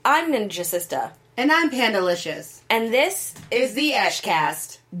I'm Ninja Sister. And I'm Pandalicious. And this is the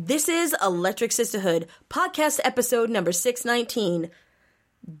Eshcast. This is Electric Sisterhood, podcast episode number 619.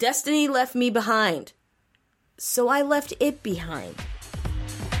 Destiny left me behind, so I left it behind.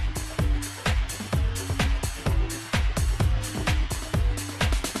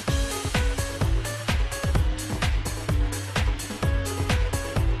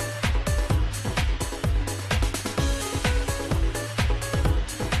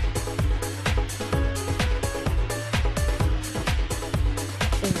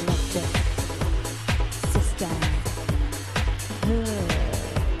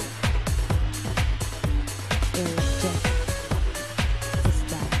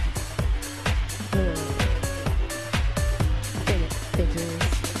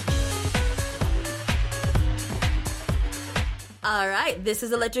 Alright, this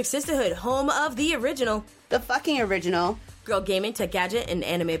is Electric Sisterhood, home of the original. The fucking original. Girl gaming, tech gadget, and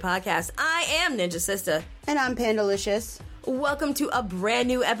anime podcast. I am Ninja Sister. And I'm Pandalicious. Welcome to a brand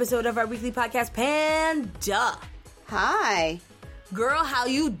new episode of our weekly podcast, Panda. Hi. Girl, how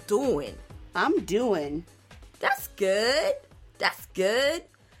you doing? I'm doing. That's good. That's good.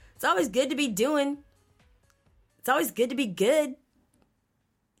 It's always good to be doing. It's always good to be good.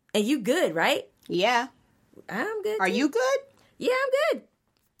 And you good, right? Yeah. I'm good. Are you good? Yeah, I'm good.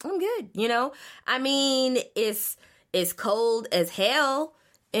 I'm good. You know, I mean, it's cold as hell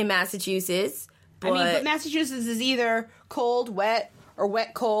in Massachusetts. But Massachusetts is either cold, wet, or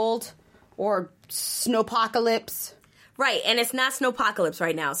wet, cold, or snowpocalypse. Right, and it's not snowpocalypse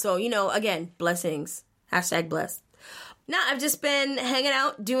right now. So, you know, again, blessings. Hashtag blessed. No, I've just been hanging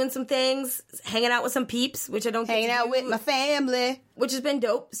out, doing some things, hanging out with some peeps, which I don't get hanging to out do, with my family, which has been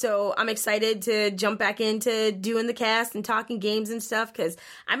dope. So I'm excited to jump back into doing the cast and talking games and stuff, because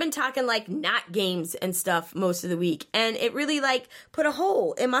I've been talking like not games and stuff most of the week, and it really like put a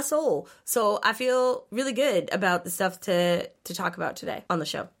hole in my soul. So I feel really good about the stuff to talk about today on the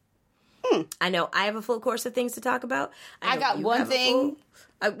show. I know I have a full course of things to talk about. I got one thing.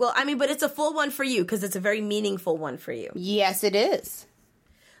 But it's a full one for you because it's a very meaningful one for you. Yes, it is.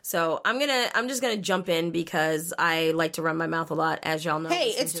 So I'm just gonna jump in because I like to run my mouth a lot, as y'all know. Hey,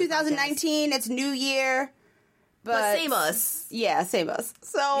 it's 2019. It's New Year, but same us. Yeah, same us.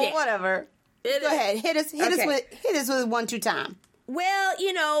 So yeah. Whatever. Go ahead, hit us with 1-2 time. Well,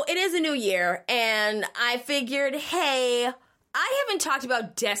 you know, it is a new year, and I figured, hey, I haven't talked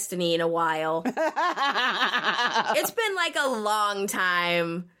about Destiny in a while. It's been like a long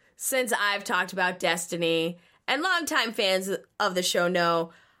time since I've talked about Destiny. And longtime fans of the show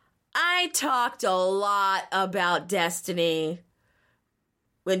know I talked a lot about Destiny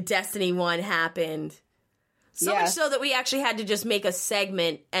when Destiny 1 happened. So much so that we actually had to just make a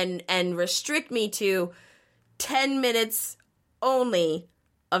segment and restrict me to 10 minutes only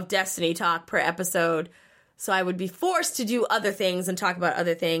of Destiny talk per episode. So I would be forced to do other things and talk about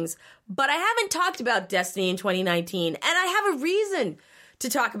other things. But I haven't talked about Destiny in 2019. And I have a reason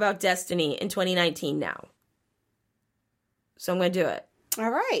to talk about Destiny in 2019 now. So I'm going to do it. All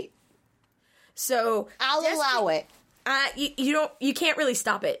right. So I'll allow it. You can't really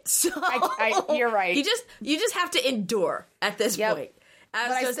stop it. So you're right. You just have to endure at this point. As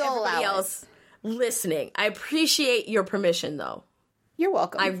but does everybody else listening. I appreciate your permission, though. You're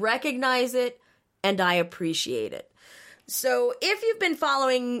welcome. I recognize it. And I appreciate it. So if you've been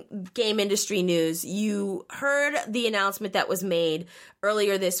following game industry news, you heard the announcement that was made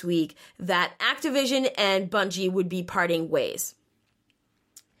earlier this week that Activision and Bungie would be parting ways.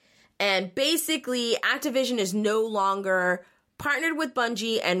 And basically, Activision is no longer partnered with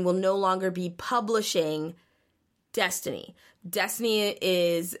Bungie and will no longer be publishing Destiny. Destiny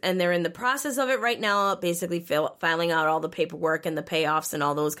is, and they're in the process of it right now, basically filing out all the paperwork and the payoffs and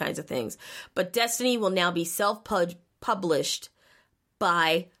all those kinds of things. But Destiny will now be self-published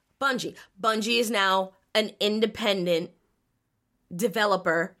by Bungie. Bungie is now an independent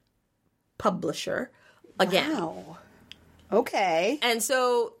developer, publisher, again. Wow. Okay. And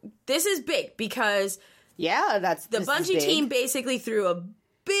so this is big because the Bungie team basically threw a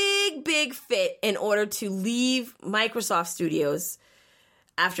big fit in order to leave Microsoft Studios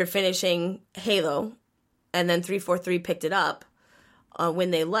after finishing Halo, and then 343 picked it up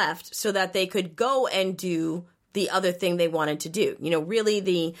when they left, so that they could go and do the other thing they wanted to do. You know, really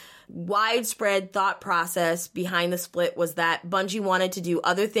the widespread thought process behind the split was that Bungie wanted to do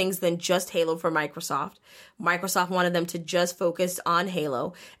other things than just Halo for Microsoft. Microsoft wanted them to just focus on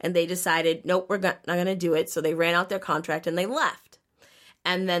Halo, and they decided, nope, we're not going to do it. So they ran out their contract and they left.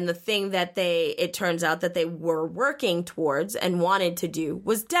 And then the thing that it turns out that they were working towards and wanted to do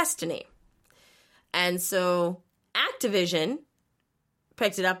was Destiny. And so Activision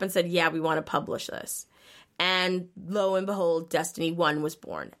picked it up and said, yeah, we want to publish this. And lo and behold, Destiny 1 was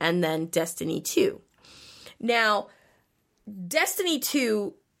born, and then Destiny 2. Now, Destiny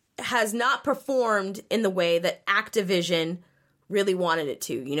 2 has not performed in the way that Activision really wanted it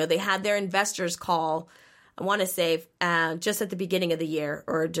to. You know, they had their investors call, I want to say, just at the beginning of the year,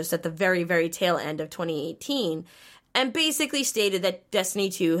 or just at the very, very tail end of 2018, and basically stated that Destiny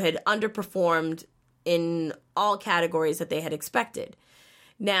 2 had underperformed in all categories that they had expected.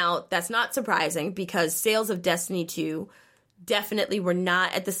 Now, that's not surprising because sales of Destiny 2 definitely were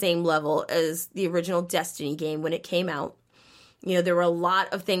not at the same level as the original Destiny game when it came out. You know, there were a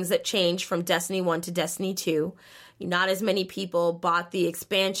lot of things that changed from Destiny 1 to Destiny 2. Not as many people bought the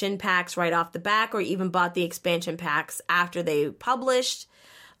expansion packs right off the back or even bought the expansion packs after they published.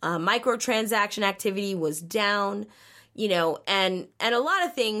 Microtransaction activity was down, you know, and a lot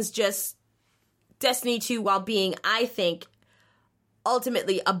of things just Destiny 2, while being, I think,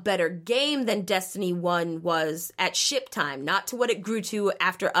 ultimately a better game than Destiny 1 was at ship time, not to what it grew to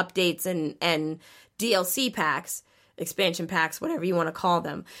after updates and DLC packs, expansion packs, whatever you want to call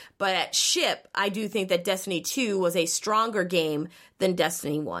them. But at ship, I do think that Destiny 2 was a stronger game than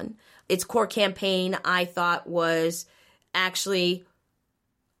Destiny 1. Its core campaign, I thought, was actually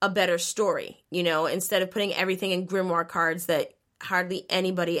a better story. You know, instead of putting everything in grimoire cards that hardly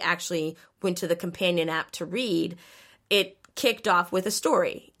anybody actually went to the companion app to read, it kicked off with a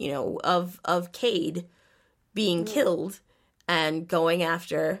story, you know, of Cade being killed and going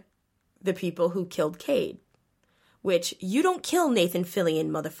after the people who killed Cade. Which, you don't kill Nathan Fillion,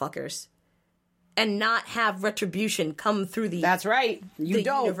 motherfuckers, and not have retribution come through the That's right. You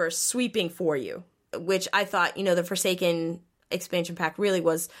don't. Universe sweeping for you. Which I thought, you know, the Forsaken expansion pack really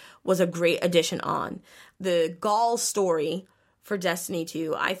was a great addition on. The Gaul story for Destiny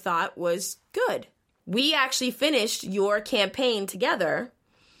 2, I thought was good. We actually finished your campaign together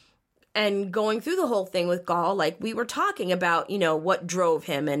and going through the whole thing with Gaul, like we were talking about, you know, what drove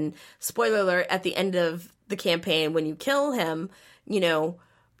him, and spoiler alert, at the end of the campaign, when you kill him, you know,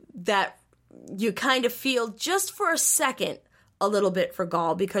 that you kind of feel just for a second a little bit for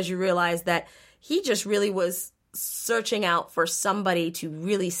Gaul, because you realize that he just really was searching out for somebody to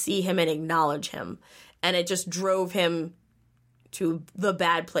really see him and acknowledge him. And it just drove him to the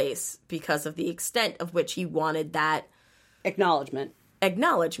bad place because of the extent of which he wanted that acknowledgement.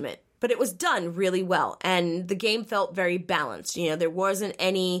 But it was done really well, and the game felt very balanced. You know, there wasn't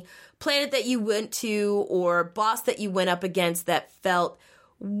any planet that you went to or boss that you went up against that felt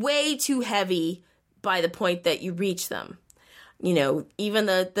way too heavy by the point that you reach them. You know, even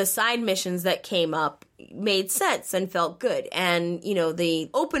the side missions that came up made sense and felt good. And, you know,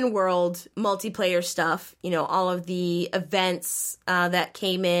 the open world multiplayer stuff, you know, all of the events that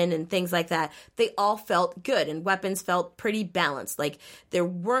came in and things like that, they all felt good, and weapons felt pretty balanced. Like, there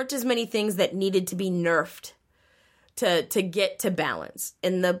weren't as many things that needed to be nerfed to get to balance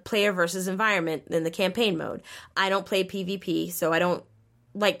in the player versus environment in the campaign mode. I don't play PvP, so I don't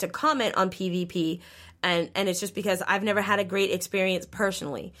like to comment on PvP, and it's just because I've never had a great experience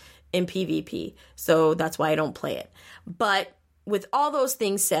personally in PvP, so that's why I don't play it. But with all those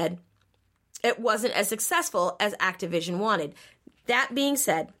things said, it wasn't as successful as Activision wanted. That being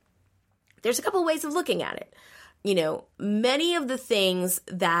said, there's a couple ways of looking at it. You know, many of the things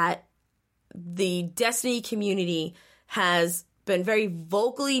that the Destiny community has been very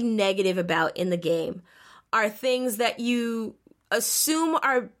vocally negative about in the game are things that you assume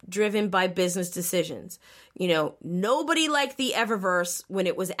are driven by business decisions. You know, nobody liked the Eververse when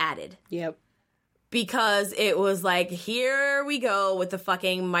it was added. Yep. Because it was like, here we go with the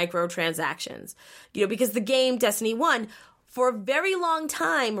fucking microtransactions. You know, because the game Destiny 1 for a very long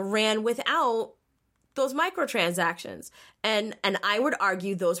time ran without those microtransactions. And I would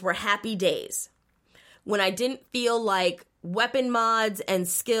argue those were happy days. When I didn't feel like weapon mods and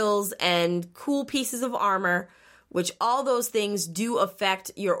skills and cool pieces of armor, which all those things do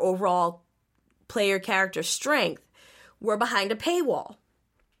affect your overall player character strength, were behind a paywall.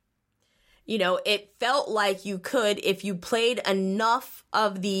 You know, it felt like you could, if you played enough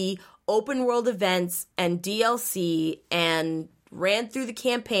of the open world events and DLC and ran through the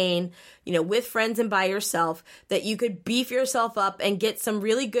campaign, you know, with friends and by yourself, that you could beef yourself up and get some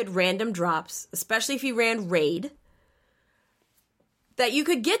really good random drops, especially if you ran raid, that you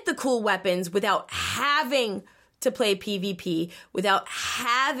could get the cool weapons without having to play PvP, without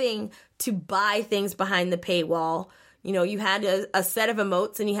having to buy things behind the paywall. You know, you had a set of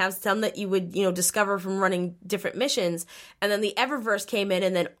emotes, and you have some that you would, you know, discover from running different missions. And then the Eververse came in,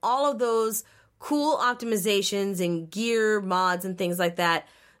 and then all of those cool optimizations and gear mods and things like that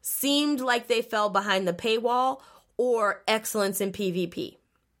seemed like they fell behind the paywall, or excellence in PvP.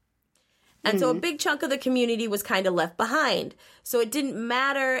 And so a big chunk of the community was kind of left behind. So it didn't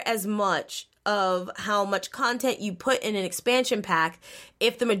matter as much of how much content you put in an expansion pack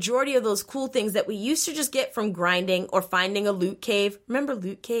if the majority of those cool things that we used to just get from grinding or finding a loot cave. Remember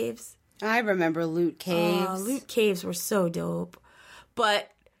loot caves? I remember loot caves. Oh, loot caves were so dope.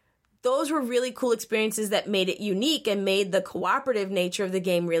 But those were really cool experiences that made it unique and made the cooperative nature of the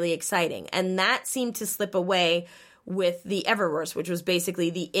game really exciting. And that seemed to slip away with the Eververse, which was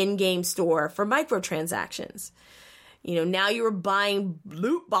basically the in-game store for microtransactions. You know, now you were buying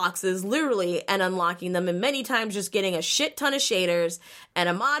loot boxes, literally, and unlocking them, and many times just getting a shit ton of shaders and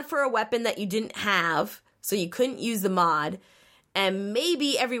a mod for a weapon that you didn't have, so you couldn't use the mod, and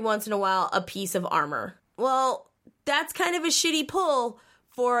maybe every once in a while a piece of armor. Well, that's kind of a shitty pull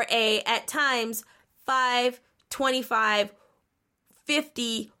for a, at times, $5, $25,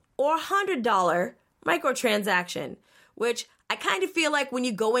 $50, or $100 microtransaction, which I kind of feel like when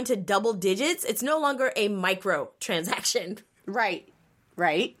you go into double digits, it's no longer a micro transaction. Right.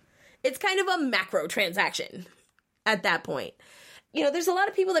 It's kind of a macro transaction at that point. You know, there's a lot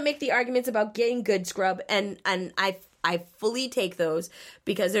of people that make the arguments about getting good scrub, and I fully take those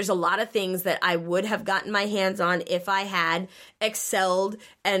because there's a lot of things that I would have gotten my hands on if I had excelled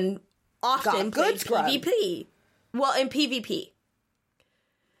and often played PvP. Well, in PvP.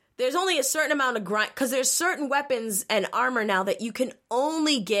 There's only a certain amount of grind, because there's certain weapons and armor now that you can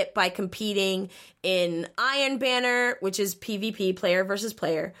only get by competing in Iron Banner, which is PvP, player versus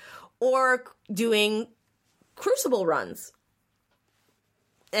player, or doing Crucible runs,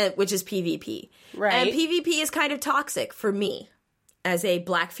 which is PvP. Right. And PvP is kind of toxic for me as a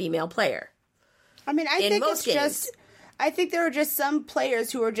black female player. I mean, I think there are just some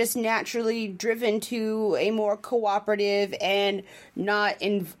players who are just naturally driven to a more cooperative and not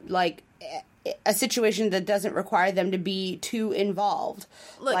in, like, a situation that doesn't require them to be too involved.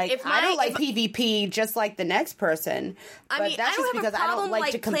 Look, like, I don't like PvP just like the next person. But that's just because I don't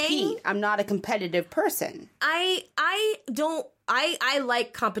like to compete. I'm not a competitive person. I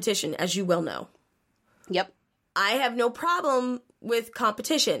like competition, as you well know. Yep. I have no problem with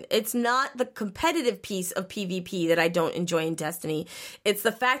competition. It's not the competitive piece of PvP that I don't enjoy in Destiny. It's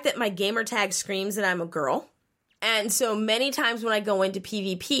the fact that my gamer tag screams that I'm a girl. And so many times when I go into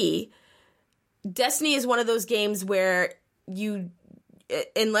PvP, Destiny is one of those games where you,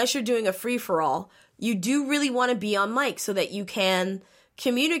 unless you're doing a free-for-all, you do really want to be on mic so that you can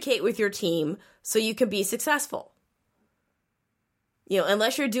communicate with your team so you can be successful. You know,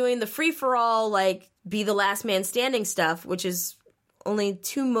 unless you're doing the free-for-all, like, be the last man standing stuff, which is only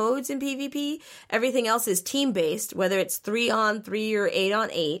 2 modes in PvP. Everything else is team-based, whether it's 3-on-3 or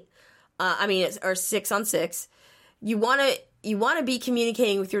 8-on-8. Or 6-on-6. You want to be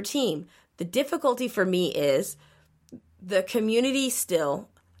communicating with your team. The difficulty for me is the community still,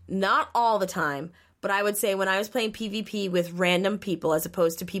 not all the time, but I would say when I was playing PvP with random people as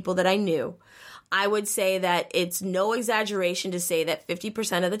opposed to people that I knew, I would say that it's no exaggeration to say that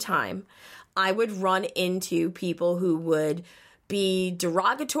 50% of the time, I would run into people who would be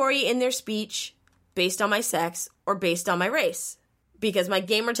derogatory in their speech based on my sex or based on my race. Because my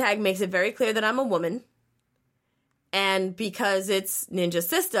gamer tag makes it very clear that I'm a woman. And because it's Ninja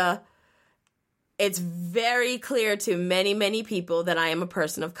Sista, it's very clear to many, many people that I am a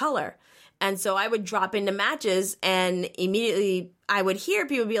person of color. And so I would drop into matches and immediately I would hear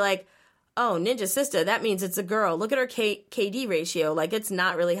people be like, oh, Ninja Sista, that means it's a girl. Look at her KD ratio. Like, it's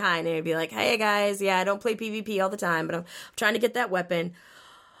not really high. And I'd be like, hey, guys, yeah, I don't play PvP all the time, but I'm trying to get that weapon.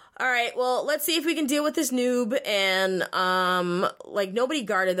 All right, well, let's see if we can deal with this noob. And, nobody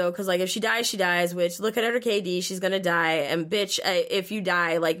guarded, though, because, if she dies, she dies, which, look at her KD, she's gonna die. And, bitch, if you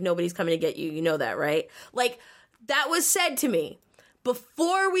die, nobody's coming to get you. You know that, right? That was said to me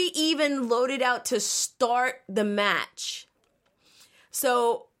before we even loaded out to start the match.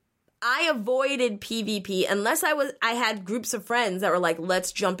 So I avoided PvP unless I had groups of friends that were like,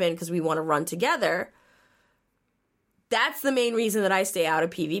 let's jump in because we want to run together. That's the main reason that I stay out of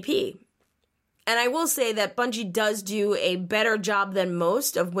PvP. And I will say that Bungie does do a better job than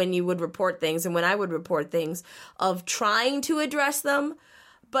most of when you would report things and when I would report things of trying to address them.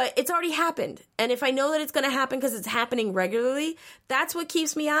 But it's already happened. And if I know that it's going to happen because it's happening regularly, that's what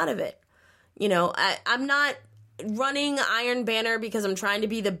keeps me out of it. You know, I'm not running Iron Banner because I'm trying to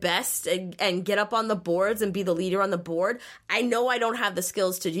be the best and get up on the boards and be the leader on the board. I know I don't have the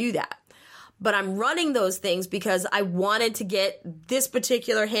skills to do that. But I'm running those things because I wanted to get this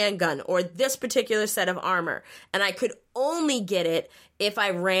particular handgun or this particular set of armor. And I could only get it if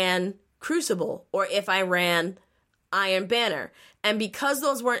I ran Crucible or if I ran Iron Banner. And because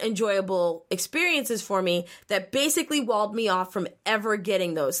those weren't enjoyable experiences for me, that basically walled me off from ever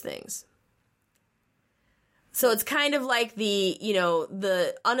getting those things. So it's kind of like the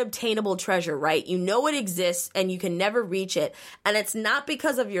unobtainable treasure, right? You know it exists and you can never reach it. And it's not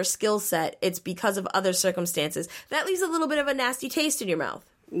because of your skill set. It's because of other circumstances. That leaves a little bit of a nasty taste in your mouth.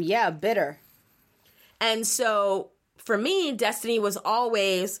 Yeah, bitter. And so for me, Destiny was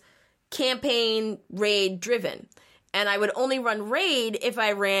always campaign raid driven. And I would only run raid if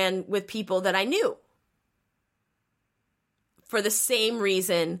I ran with people that I knew. For the same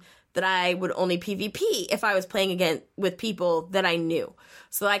reason that I would only PvP if I was playing again with people that I knew.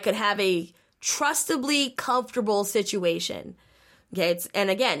 So I could have a trustably comfortable situation. Okay, and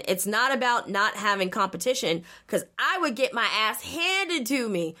again, it's not about not having competition, because I would get my ass handed to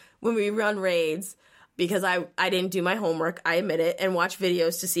me when we run raids, because I didn't do my homework, I admit it, and watch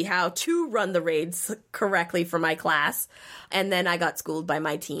videos to see how to run the raids correctly for my class. And then I got schooled by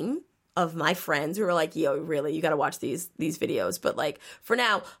my team of my friends who were like, yo, really, you got to watch these videos. But like, for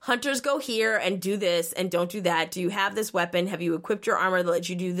now, hunters go here and do this and don't do that. Do you have this weapon? Have you equipped your armor that lets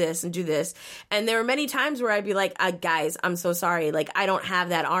you do this and do this? And there were many times where I'd be like, guys, I'm so sorry. Like, I don't have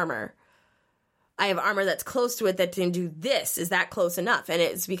that armor. I have armor that's close to it that can do this. Is that close enough? And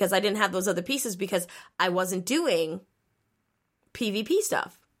it's because I didn't have those other pieces because I wasn't doing PvP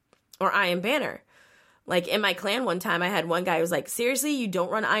stuff or Iron Banner. Like, in my clan one time, I had one guy who was like, seriously, you don't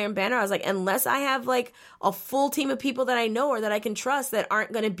run Iron Banner? I was like, unless I have, like, a full team of people that I know or that I can trust that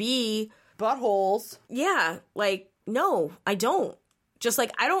aren't going to be... buttholes. Yeah, like, no, I don't. Just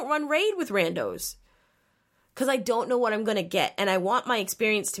like, I don't run raid with randos. Because I don't know what I'm going to get, and I want my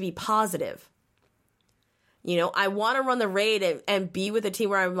experience to be positive. You know, I want to run the raid and be with a team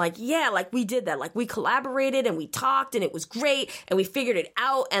where I'm like, yeah, like we did that. Like we collaborated and we talked and it was great and we figured it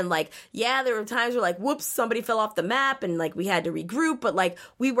out. And like, yeah, there were times where like, whoops, somebody fell off the map and like we had to regroup. But like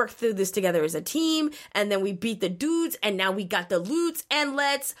we worked through this together as a team and then we beat the dudes and now we got the loots and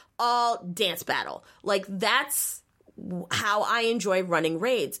let's all dance battle. Like that's how I enjoy running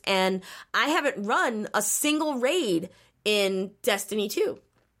raids. And I haven't run a single raid in Destiny 2.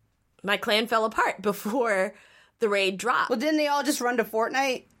 My clan fell apart before the raid dropped. Well, didn't they all just run to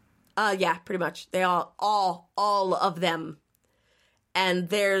Fortnite? Yeah, pretty much. They all of them. And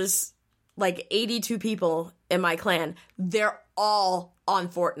there's like 82 people in my clan. They're all on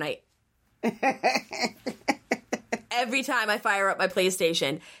Fortnite. Every time I fire up my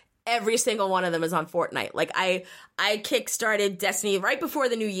PlayStation, every single one of them is on Fortnite. Like I kickstarted Destiny right before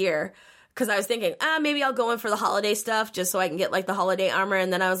the new year. Because I was thinking, maybe I'll go in for the holiday stuff just so I can get, like, the holiday armor.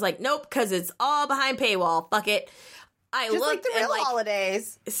 And then I was like, nope, because it's all behind paywall. Fuck it. Just looked like the real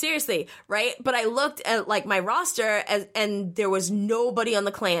holidays. Seriously, right? But I looked at, like, my roster, and there was nobody on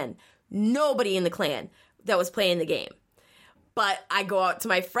the clan. Nobody in the clan that was playing the game. But I go out to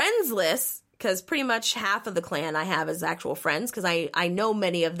my friends list, because pretty much half of the clan I have is actual friends, because I know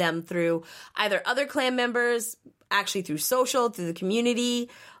many of them through either other clan members, actually through social, through the community.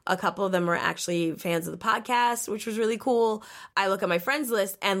 A couple of them are actually fans of the podcast, which was really cool. I look at my friends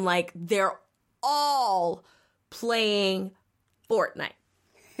list and like they're all playing Fortnite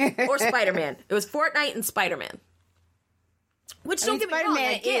or Spider-Man. It was Fortnite and Spider-Man. Which don't get me wrong,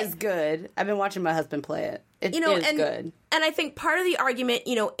 Spider-Man is good. I've been watching my husband play it. It is good. And I think part of the argument,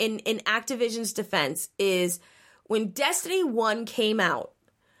 you know, in Activision's defense is when Destiny 1 came out,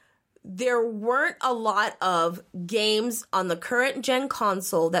 there weren't a lot of games on the current gen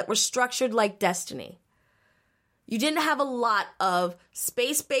console that were structured like Destiny. You didn't have a lot of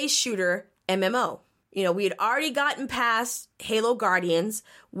space-based shooter MMO. You know, we had already gotten past Halo Guardians,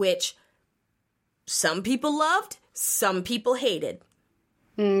 which some people loved, some people hated.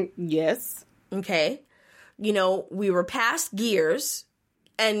 Yes. Okay. You know, we were past Gears,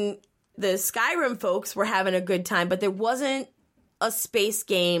 and the Skyrim folks were having a good time, but there wasn't a space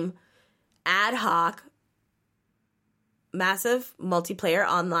game ad hoc, massive multiplayer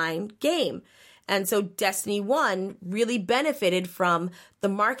online game. And so Destiny 1 really benefited from the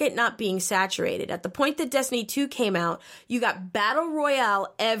market not being saturated. At the point that Destiny 2 came out, you got Battle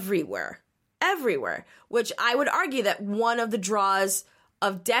Royale everywhere, which I would argue that one of the draws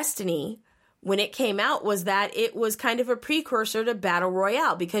of Destiny when it came out was that it was kind of a precursor to Battle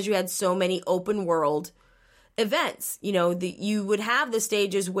Royale because you had so many open world events. You know, you would have the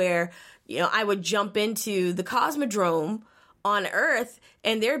stages where, you know, I would jump into the Cosmodrome on Earth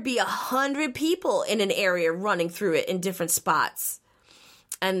and there'd be 100 people in an area running through it in different spots.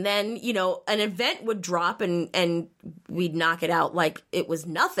 And then, you know, an event would drop and we'd knock it out like it was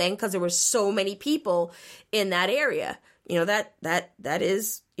nothing because there were so many people in that area. You know, that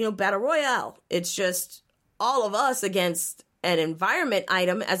is, you know, Battle Royale. It's just all of us against an environment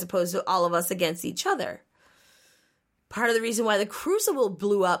item as opposed to all of us against each other. Part of the reason why the Crucible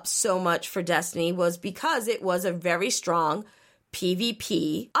blew up so much for Destiny was because it was a very strong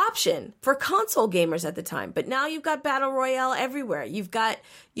PvP option for console gamers at the time. But now you've got Battle Royale everywhere. You've got,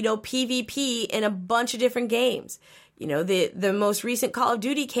 PvP in a bunch of different games. The most recent Call of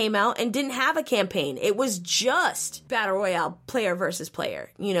Duty came out and didn't have a campaign. It was just Battle Royale, player versus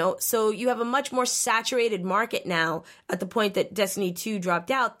player, So you have a much more saturated market now at the point that Destiny 2 dropped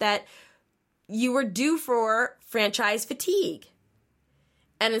out, that you were due for franchise fatigue.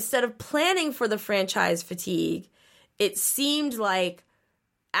 And instead of planning for the franchise fatigue, it seemed like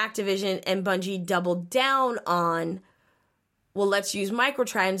Activision and Bungie doubled down on, well, let's use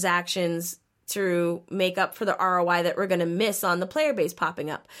microtransactions to make up for the ROI that we're going to miss on the player base popping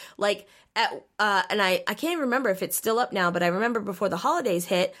up. Like, and I can't remember if it's still up now, but I remember before the holidays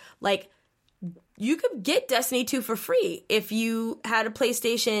hit, like, you could get Destiny 2 for free if you had a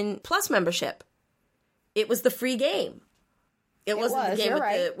PlayStation Plus membership. It was the free game. It wasn't the game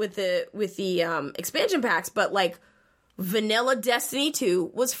with the expansion packs, but like vanilla Destiny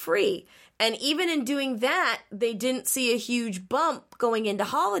 2 was free. And even in doing that, they didn't see a huge bump going into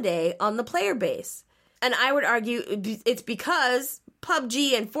holiday on the player base. And I would argue it's because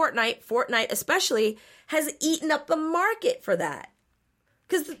PUBG and Fortnite especially, has eaten up the market for that.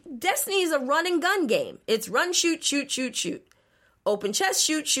 Because Destiny is a run and gun game. It's run, shoot, shoot, shoot, shoot. Open chest,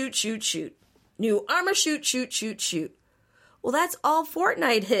 shoot, shoot, shoot, shoot. New armor, shoot, shoot, shoot, shoot. Well, that's all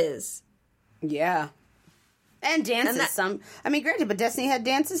Fortnite is. Yeah. And dances. Granted, but Destiny had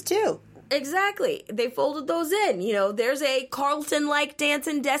dances too. Exactly. They folded those in. There's a Carlton-like dance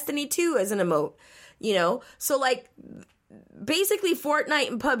in Destiny 2 as an emote. So like, basically Fortnite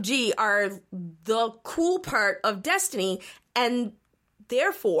and PUBG are the cool part of Destiny, and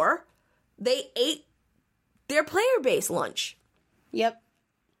therefore, they ate their player base lunch. Yep.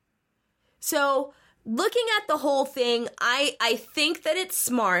 So, looking at the whole thing, I think that it's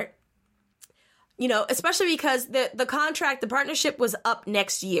smart, especially because the contract, the partnership was up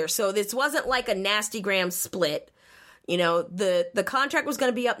next year. So, this wasn't like a nasty gram split. The contract was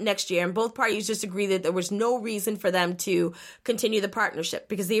going to be up next year, and both parties just agreed that there was no reason for them to continue the partnership.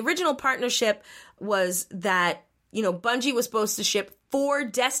 Because the original partnership was that, Bungie was supposed to ship 4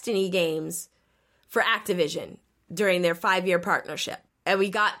 Destiny games for Activision during their 5-year partnership. And we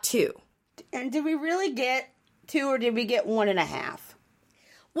got 2. And did we really get 2 or did we get 1.5?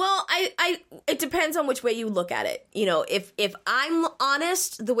 Well, it depends on which way you look at it. If I'm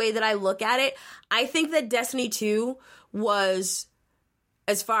honest, the way that I look at it, I think that Destiny 2 was,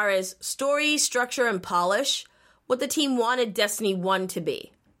 as far as story, structure, and polish, what the team wanted Destiny 1 to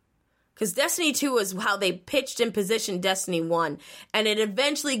be. Because Destiny 2 was how they pitched and positioned Destiny 1. And it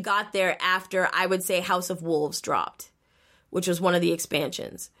eventually got there after, I would say, House of Wolves dropped, which was one of the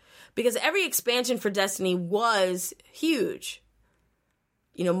expansions. Because every expansion for Destiny was huge.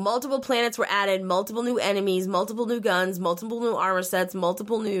 Multiple planets were added, multiple new enemies, multiple new guns, multiple new armor sets,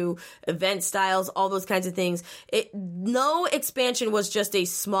 multiple new event styles, all those kinds of things. No expansion was just a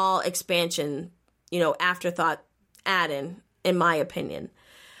small expansion, afterthought add-in, in my opinion.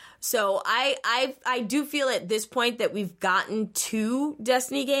 So I do feel at this point that we've gotten 2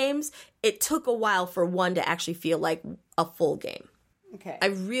 Destiny games. It took a while for one to actually feel like a full game. Okay. I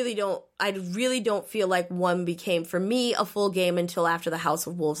really don't feel like one became, for me, a full game until after the House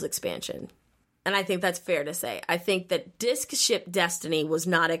of Wolves expansion. And I think that's fair to say. I think that disc ship Destiny was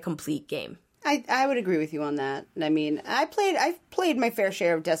not a complete game. I would agree with you on that. I've played my fair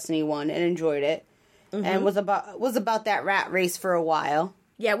share of Destiny 1 and enjoyed it. Mm-hmm. And was about that rat race for a while.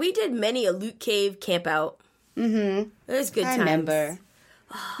 Yeah, we did many a loot cave camp out. Mm-hmm. It was good times. I remember.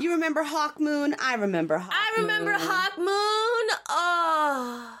 You remember Hawk Moon? I remember Hawk Moon. I remember Hawk Moon.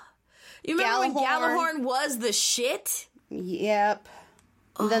 Oh. You remember when Gjallarhorn was the shit? Yep.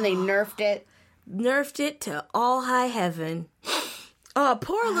 And then they nerfed it. Nerfed it to all high heaven. Oh,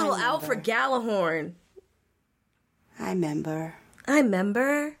 poor little out for Gjallarhorn. I remember.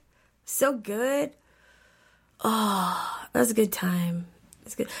 So good. Oh, that was a good time.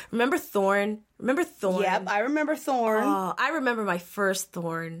 It's good. Remember Thorn? Yep, I remember Thorn. Oh, I remember my first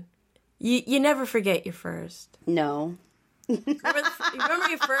Thorn. You never forget your first. No. Remember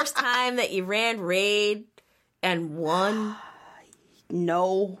your first time that you ran raid and won?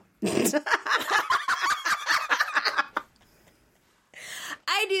 No.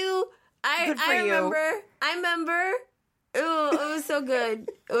 I do. I remember. Oh, it was so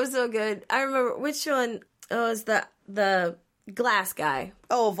good. I remember which one. Oh, it was the glass guy.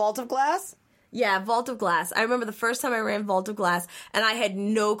 Oh, Vault of Glass? Yeah, Vault of Glass. I remember the first time I ran Vault of Glass, and I had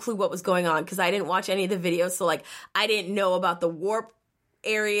no clue what was going on because I didn't watch any of the videos, so, like, I didn't know about the warp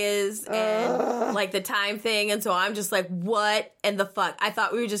areas and, like, the time thing, and so I'm just like, what in the fuck? I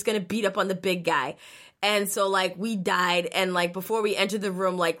thought we were just gonna beat up on the big guy. And so, like, we died, and, like, before we entered the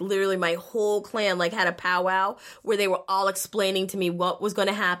room, like, literally my whole clan, like, had a powwow where they were all explaining to me what was going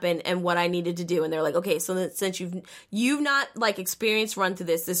to happen and what I needed to do. And they're like, okay, so that since you've not, like, experienced run through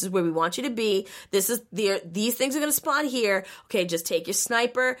this is where we want you to be. These things are going to spawn here. Okay, just take your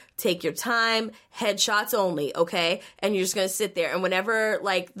sniper, take your time, headshots only, okay? And you're just going to sit there. And whenever,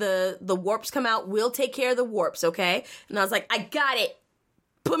 like, the warps come out, we'll take care of the warps, okay? And I was like, I got it.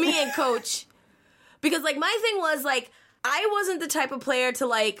 Put me in, coach. Because, like, my thing was, like, I wasn't the type of player to,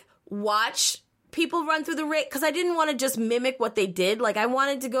 like, watch people run through the raid, because I didn't want to just mimic what they did. Like, I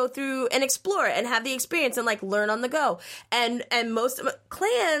wanted to go through and explore and have the experience and, like, learn on the go. And most of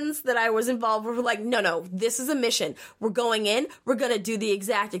clans that I was involved with were like, no, this is a mission. We're going in. We're going to do the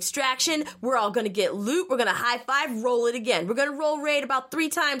exact extraction. We're all going to get loot. We're going to high five, roll it again. We're going to roll raid about 3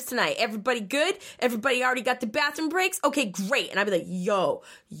 times tonight. Everybody good? Everybody already got the bathroom breaks? Okay, great. And I'd be like, yo,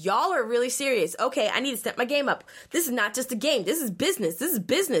 y'all are really serious. Okay, I need to step my game up. This is not just a game. This is business.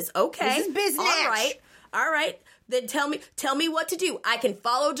 Okay. This is business. All right. Then tell me what to do. I can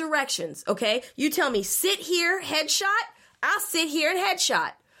follow directions, okay? You tell me, sit here, headshot. I'll sit here and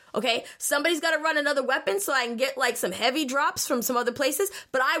headshot. Okay? Somebody's got to run another weapon so I can get, like, some heavy drops from some other places,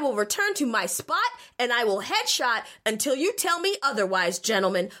 but I will return to my spot and I will headshot until you tell me otherwise,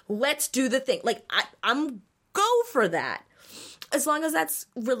 gentlemen. Let's do the thing. Like, I'm go for that. As long as that's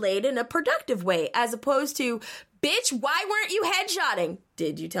relayed in a productive way, as opposed to, bitch, why weren't you headshotting?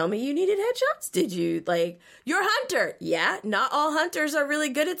 Did you tell me you needed headshots? Did you, like, you're a hunter. Yeah, not all hunters are really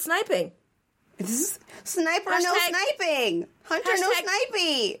good at sniping. Sniper, no sniping. Hunter, no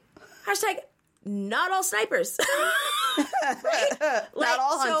sniping. Hashtag, not all snipers. Right? Like, not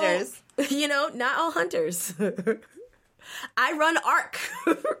all hunters. You know, not all hunters. I run ARC.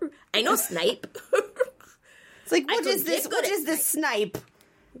 I know snipe. It's like, what is this? What is this snipe?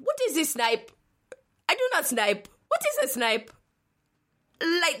 What is this snipe? I do not snipe. What is a snipe?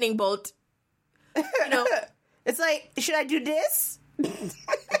 Lightning bolt. You know. It's like, should I do this?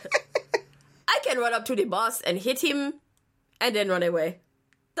 I can run up to the boss and hit him and then run away.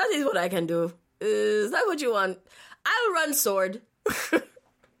 That is what I can do. Is that what you want? I'll run sword.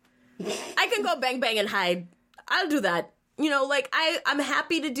 I can go bang bang and hide. I'll do that. You know, like, I'm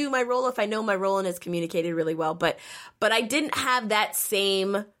happy to do my role if I know my role and it's communicated really well. But I didn't have that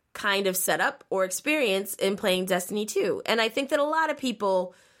same kind of setup or experience in playing Destiny 2. And I think that a lot of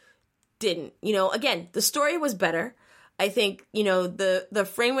people didn't. You know, again, the story was better. I think, you know, the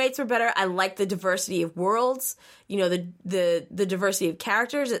frame rates were better. I like the diversity of worlds, you know, the diversity of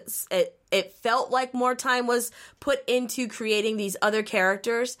characters. It felt like more time was put into creating these other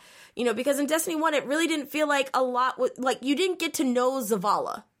characters, you know, because in Destiny 1, it really didn't feel like a lot, like, you didn't get to know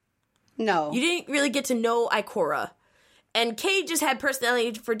Zavala. No. You didn't really get to know Ikora. And Cayde just had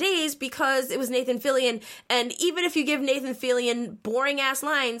personality for days because it was Nathan Fillion. And even if you give Nathan Fillion boring-ass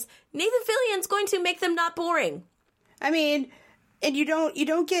lines, Nathan Fillion's going to make them not boring. I mean, and you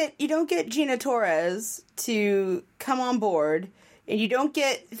don't get Gina Torres to come on board, and you don't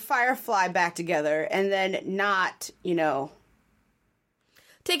get Firefly back together, and then not, you know,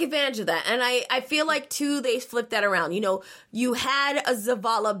 take advantage of that. And I feel like, too, they flipped that around. You know, you had a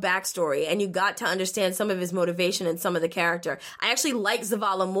Zavala backstory, and you got to understand some of his motivation and some of the character. I actually like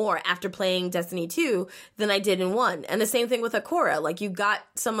Zavala more after playing Destiny 2 than I did in 1. And the same thing with Ikora. Like, you got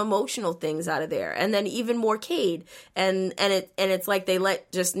some emotional things out of there. And then even more Cayde. And it's like they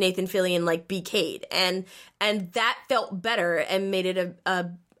let just Nathan Fillion, like, be Cayde. And that felt better and made it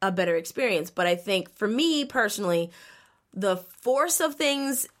a better experience. But I think, for me, personally, the force of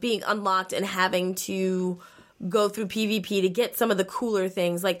things being unlocked and having to go through PvP to get some of the cooler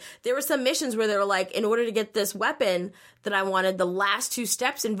things. Like, there were some missions where they were like, in order to get this weapon that I wanted, the last 2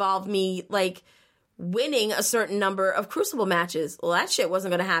 steps involved me, like, winning a certain number of Crucible matches. Well, that shit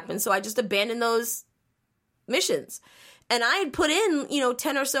wasn't going to happen, so I just abandoned those missions. And I had put in, you know,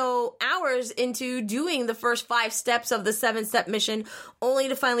 10 or so hours into doing the first 5 steps of the 7-step mission, only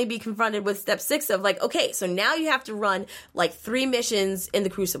to finally be confronted with step 6 of, like, okay, so now you have to run, like, 3 missions in the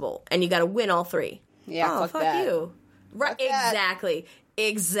Crucible, and you got to win all 3. Yeah, fuck you. Right,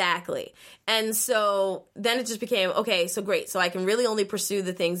 exactly. And so then it just became, okay, so great, so I can really only pursue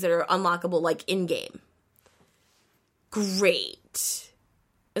the things that are unlockable, like, in-game. Great.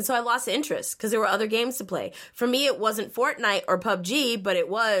 And so I lost interest because there were other games to play. For me, it wasn't Fortnite or PUBG, but it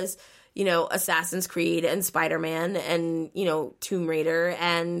was, Assassin's Creed and Spider-Man and, Tomb Raider.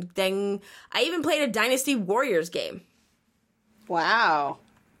 And then I even played a Dynasty Warriors game. Wow.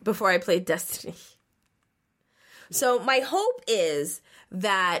 Before I played Destiny. So my hope is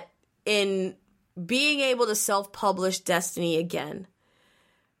that in being able to self-publish Destiny again,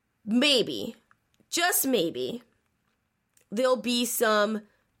 maybe, just maybe, there'll be some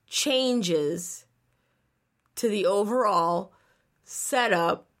changes to the overall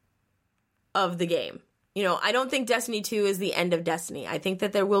setup of the game. I don't think Destiny 2 is the end of Destiny. I think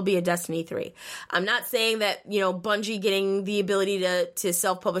that there will be a Destiny 3. I'm not saying that, Bungie getting the ability to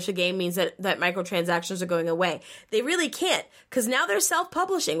self-publish a game means that microtransactions are going away. They really can't, because now they're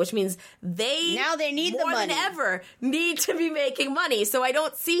self-publishing, which means they need more the money than ever need to be making money. So I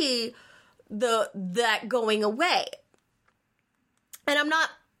don't see that going away. And I'm not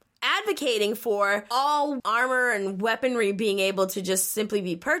advocating for all armor and weaponry being able to just simply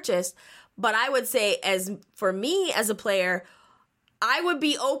be purchased. But I would say, as for me as a player, I would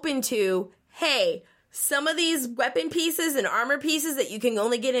be open to, hey, some of these weapon pieces and armor pieces that you can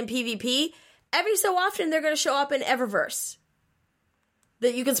only get in PvP, every so often they're going to show up in Eververse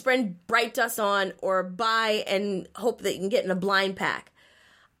that you can spread Bright Dust on or buy and hope that you can get in a blind pack.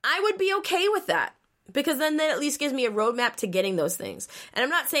 I would be okay with that, because then that at least gives me a roadmap to getting those things. And I'm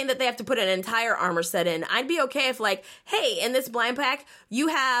not saying that they have to put an entire armor set in. I'd be okay if, like, hey, in this blind pack, you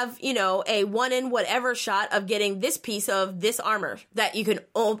have, a one in whatever shot of getting this piece of this armor that you can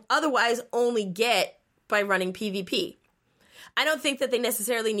otherwise only get by running PvP. I don't think that they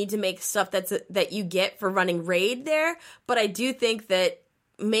necessarily need to make stuff that you get for running raid there, but I do think that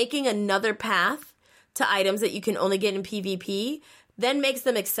making another path to items that you can only get in PvP then makes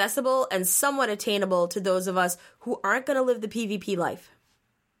them accessible and somewhat attainable to those of us who aren't going to live the PvP life.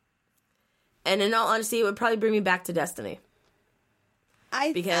 And in all honesty, it would probably bring me back to Destiny. I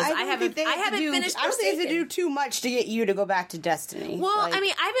haven't finished Forsaken. I don't think they do too much to get you to go back to Destiny. Well, I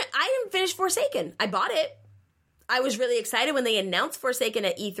haven't finished Forsaken. I bought it. I was really excited when they announced Forsaken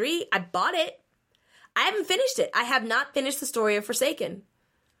at E3. I bought it. I haven't finished it. I have not finished the story of Forsaken.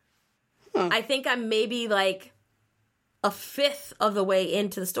 I think I'm maybe like a fifth of the way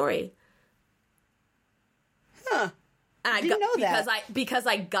into the story. And I didn't know that. Because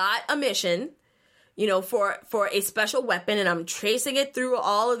I got a mission, for a special weapon, and I'm tracing it through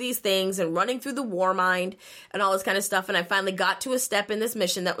all of these things and running through the Warmind and all this kind of stuff, and I finally got to a step in this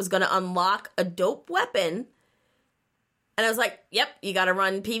mission that was going to unlock a dope weapon, and I was like, yep, you got to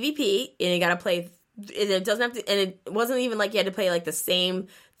run PvP, and you got to play, it doesn't have to, and it wasn't even like you had to play like the same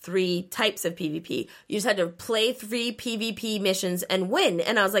 3 types of PvP. You just had to play 3 PvP missions and win.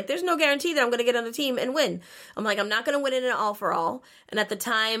 And I was like, there's no guarantee that I'm going to get on the team and win. I'm like, I'm not going to win in an all for all. And at the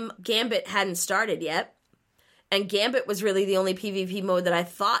time, Gambit hadn't started yet. And Gambit was really the only PvP mode that I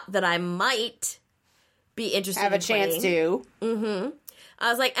thought that I might be interested in playing. Have a chance to. Mm-hmm. I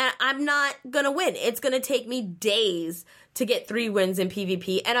was like, I'm not going to win. It's going to take me days to get 3 wins in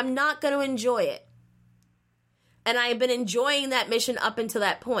PvP, and I'm not going to enjoy it. And I have been enjoying that mission up until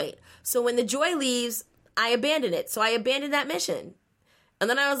that point. So when the joy leaves, I abandon it. So I abandoned that mission. And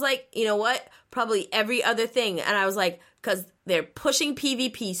then I was like, you know what? Probably every other thing. And I was like, because they're pushing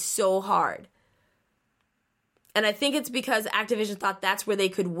PvP so hard. And I think it's because Activision thought that's where they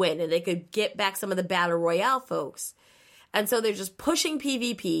could win and they could get back some of the Battle Royale folks. And so they're just pushing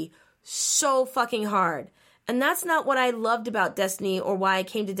PvP so fucking hard. And that's not what I loved about Destiny or why I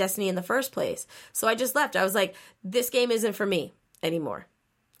came to Destiny in the first place. So I just left. I was like, this game isn't for me anymore.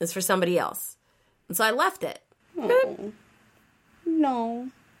 It's for somebody else. And so I left it. Oh. No.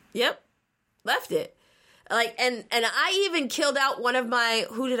 Yep. Left it. Like, and I even killed out one of my,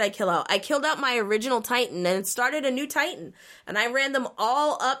 who did I kill out? I killed out my original Titan and started a new Titan. And I ran them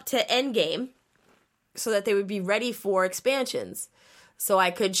all up to endgame so that they would be ready for expansions. So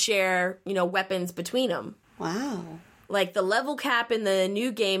I could share, weapons between them. Wow. Like, the level cap in the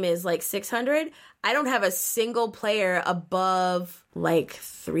new game is like 600. I don't have a single player above like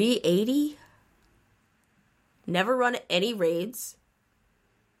 380. Never run any raids.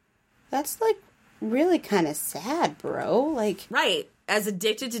 That's like really kind of sad, bro. Like, right. As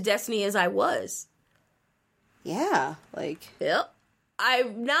addicted to Destiny as I was. Yeah, like. Yep.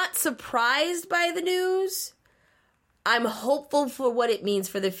 I'm not surprised by the news. I'm hopeful for what it means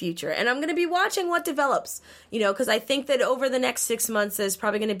for the future. And I'm going to be watching what develops, because I think that over the next 6 months, there's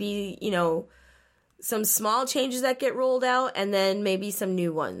probably going to be, some small changes that get rolled out, and then maybe some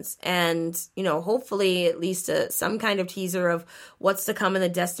new ones. And, hopefully at least some kind of teaser of what's to come in the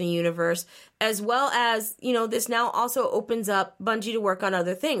Destiny universe, as well as, this now also opens up Bungie to work on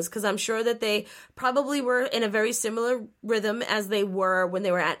other things, because I'm sure that they probably were in a very similar rhythm as they were when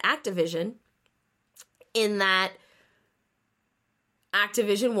they were at Activision, in that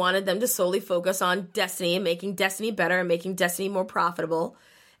Activision wanted them to solely focus on Destiny and making Destiny better and making Destiny more profitable.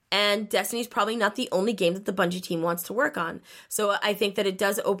 And Destiny's probably not the only game that the Bungie team wants to work on. So I think that it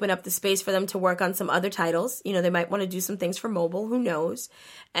does open up the space for them to work on some other titles. They might want to do some things for mobile. Who knows?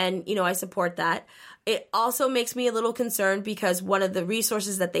 And, I support that. It also makes me a little concerned because one of the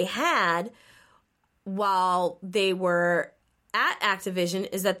resources that they had while they were at Activision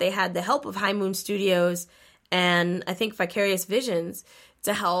is that they had the help of High Moon Studios and I think Vicarious Visions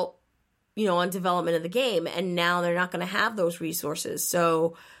to help, on development of the game. And now they're not going to have those resources.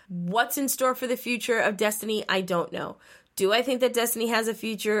 So what's in store for the future of Destiny? I don't know. Do I think that Destiny has a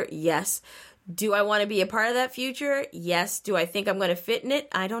future? Yes. Do I want to be a part of that future? Yes. Do I think I'm going to fit in it?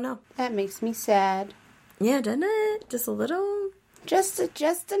 I don't know. That makes me sad. Yeah, doesn't it? Just a little? Just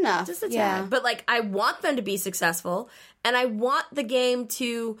enough. Just a tad. Yeah. But, I want them to be successful, and I want the game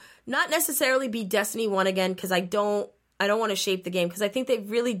to not necessarily be Destiny 1 again, because I don't want to shape the game, because I think they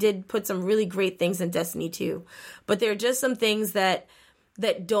really did put some really great things in Destiny 2. But there are just some things that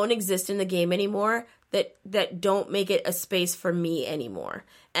don't exist in the game anymore, that don't make it a space for me anymore.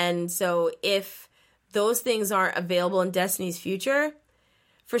 And so if those things aren't available in Destiny's future,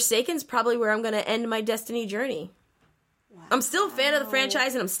 Forsaken's probably where I'm going to end my Destiny journey. Wow. I'm still a fan of the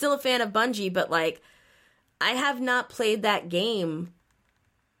franchise, and I'm still a fan of Bungie, but, I have not played that game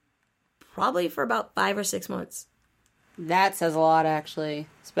probably for about 5 or 6 months. That says a lot, actually,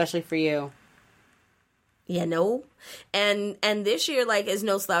 especially for you. Yeah, no. And this year, is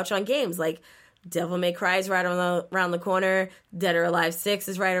no slouch on games. Devil May Cry is right around the corner. Dead or Alive 6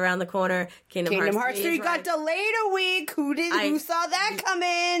 is right around the corner. Kingdom Hearts 3 got delayed a week. Who saw that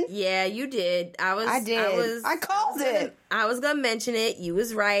coming? Yeah, you did. I did. I called it. I was going to mention it. You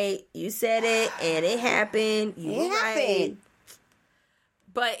was right. You said it, and it happened. It happened.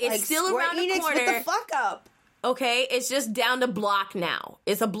 But it's still Square around the Enix corner. With the fuck up. Okay, it's just down the block now.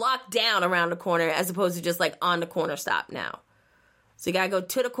 It's a block down around the corner as opposed to just on the corner stop now. So you gotta go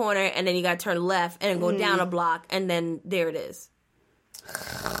to the corner and then you gotta turn left and then go down a block and then there it is.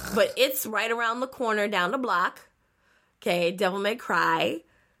 But it's right around the corner down the block. Okay, Devil May Cry,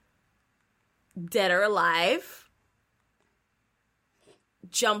 Dead or Alive,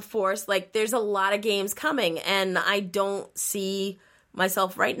 Jump Force. There's a lot of games coming, and I don't see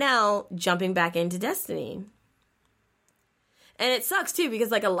myself right now jumping back into Destiny. And it sucks too,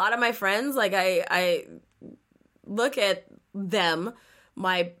 because a lot of my friends, I look at them,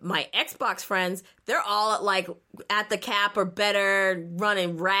 my Xbox friends, they're all at the cap or better,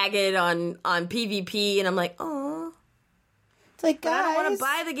 running ragged on PvP, and I'm like, oh. It's guys, but I don't want to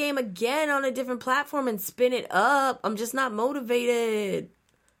buy the game again on a different platform and spin it up. I'm just not motivated.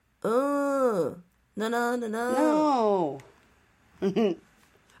 No.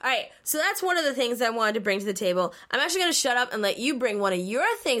 All right, so that's one of the things I wanted to bring to the table. I'm actually going to shut up and let you bring one of your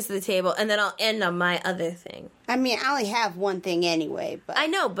things to the table, and then I'll end on my other thing. I mean, I only have one thing anyway, but I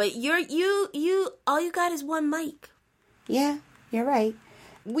know, but you all you got is one mic. Yeah, you're right.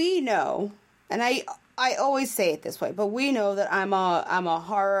 We know, and I always say it this way, but we know that I'm a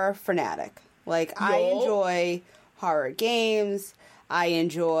horror fanatic. I enjoy horror games. I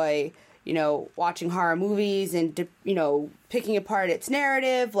enjoy watching horror movies and, picking apart its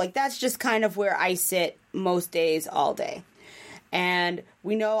narrative. That's just kind of where I sit most days, all day. And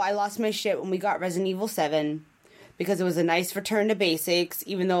we know I lost my shit when we got Resident Evil 7 because it was a nice return to basics,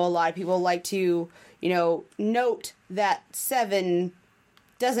 even though a lot of people like to, note that 7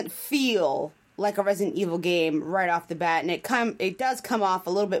 doesn't feel like a Resident Evil game right off the bat. And it does come off a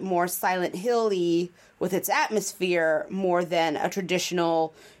little bit more Silent Hill-y with its atmosphere more than a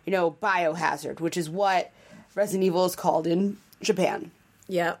traditional, Biohazard, which is what Resident Evil is called in Japan.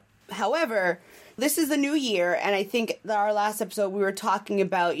 Yeah. However, this is the new year, and I think that our last episode we were talking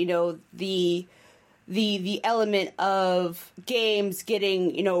about, the element of games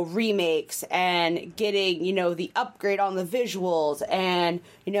getting, remakes and getting, the upgrade on the visuals and,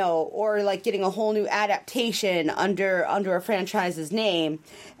 or getting a whole new adaptation under a franchise's name.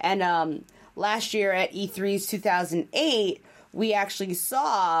 And last year at E3's 2008, we actually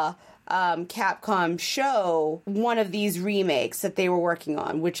saw Capcom show one of these remakes that they were working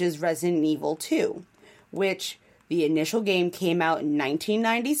on, which is Resident Evil 2, which the initial game came out in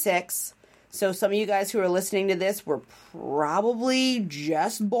 1996. So some of you guys who are listening to this were probably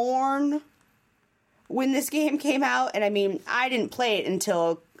just born. when this game came out, and I mean, I didn't play it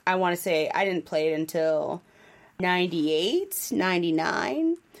until, I want to say, I didn't play it until 98,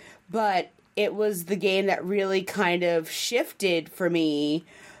 99, but it was the game that really kind of shifted for me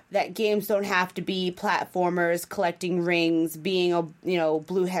that games don't have to be platformers, collecting rings, being a, you know,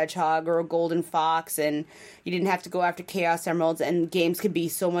 blue hedgehog or a golden fox, and you didn't have to go after chaos emeralds, and games could be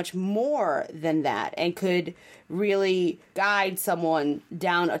so much more than that and could really guide someone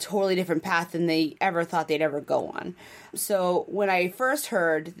down a totally different path than they ever thought they'd ever go on. So when I first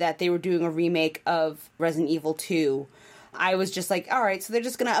heard that they were doing a remake of Resident Evil 2, I was just like, all right, so they're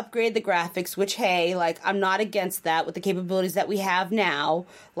just going to upgrade the graphics, which, hey, like, I'm not against that with the capabilities that we have now.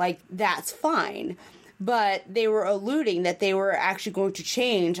 Like, that's fine. But they were alluding that they were actually going to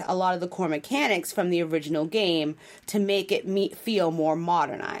change a lot of the core mechanics from the original game to make it feel more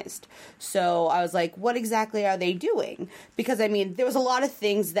modernized. So I was like, what exactly are they doing? Because, I mean, there was a lot of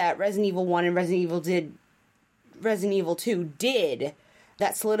things that Resident Evil 1 and Resident Evil 2 did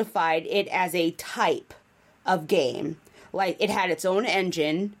that solidified it as a type of game. Like, it had its own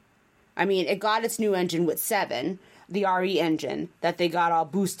engine. I mean, it got its new engine with 7, the RE engine, that they got all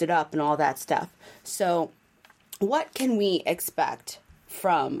boosted up and all that stuff. So, what can we expect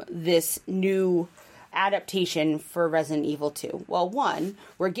from this new adaptation for Resident Evil 2? Well, one,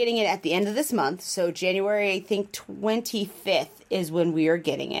 we're getting it at the end of this month. So, January, I think, 25th is when we are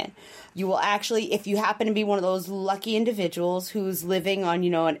getting it. You will actually, if you happen to be one of those lucky individuals who's living on, you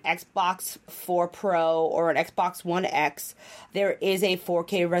know, an Xbox 4 Pro or an Xbox One X, there is a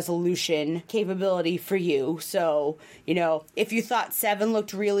 4K resolution capability for you. So, you know, if you thought 7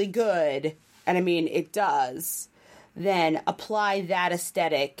 looked really good, and I mean, it does, then apply that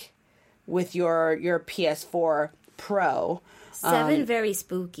aesthetic with your PS4 Pro. 7 very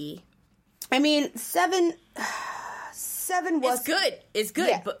spooky. I mean, 7 was... It's good.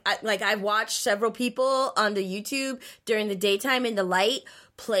 Yeah. But I've watched several people on the YouTube during the daytime in the light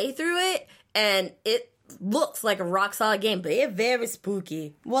play through it, and it looks like a rock solid game, but it's very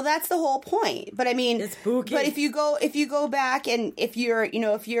spooky. Well, that's the whole point. But I mean, it's spooky. But if you go back, and if you're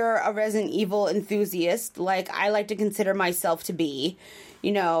a Resident Evil enthusiast, like I like to consider myself to be,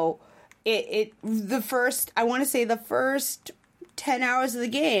 you know, the first 10 hours of the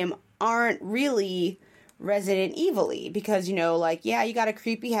game aren't really Resident Evil-y, because, you know, like, yeah, you got a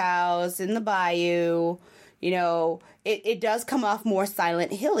creepy house in the bayou, you know, it does come off more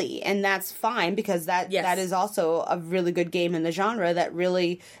Silent Hill-y, and that's fine, because that is also a really good game in the genre that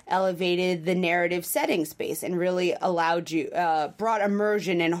really elevated the narrative setting space and really allowed you, brought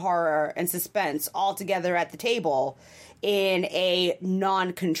immersion and horror and suspense all together at the table in a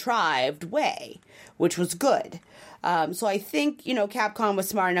non-contrived way, which was good. So I think, you know, Capcom was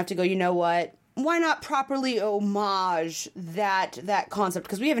smart enough to go, you know what, why not properly homage that concept?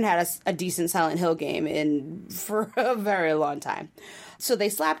 Because we haven't had a decent Silent Hill game for a very long time. So they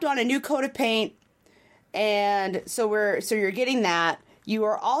slapped on a new coat of paint, and so you're getting that. You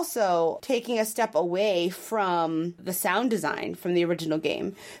are also taking a step away from the sound design from the original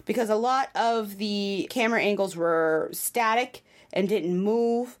game, because a lot of the camera angles were static and didn't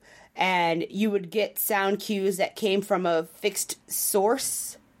move, and you would get sound cues that came from a fixed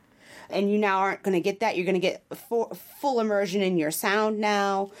source. And you now aren't going to get that. You're going to get full immersion in your sound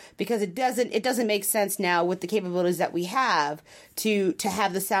now, because it doesn't make sense now with the capabilities that we have to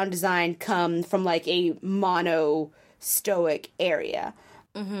have the sound design come from like a mono stoic area.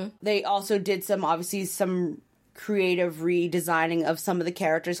 Mm-hmm. They also did some creative redesigning of some of the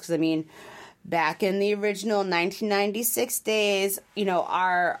characters, because I mean, back in the original 1996 days, you know,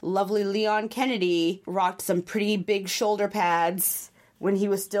 our lovely Leon Kennedy rocked some pretty big shoulder pads when he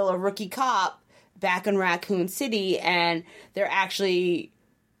was still a rookie cop back in Raccoon City, and they're actually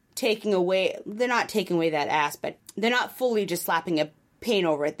they're not taking away that aspect. They're not fully just slapping a paint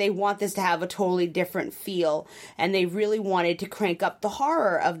over it. They want this to have a totally different feel, and they really wanted to crank up the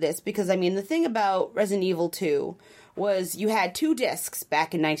horror of this, because, I mean, the thing about Resident Evil 2 was you had 2 discs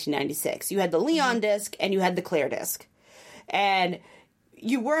back in 1996. You had the Leon disc, and you had the Claire disc. And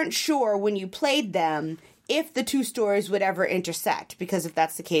you weren't sure when you played them if the 2 stories would ever intersect, because if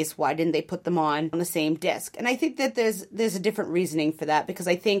that's the case, why didn't they put them on the same disc? And I think that there's a different reasoning for that, because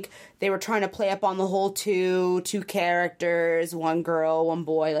I think they were trying to play up on the whole two characters, 1 girl, 1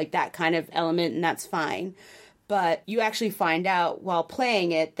 boy, like that kind of element, and that's fine. But you actually find out while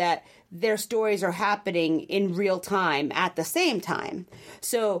playing it that their stories are happening in real time at the same time.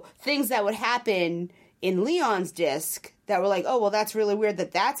 So things that would happen in Leon's disc that were like, oh, well, that's really weird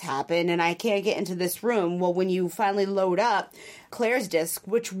that that's happened, and I can't get into this room. Well, when you finally load up Claire's disc,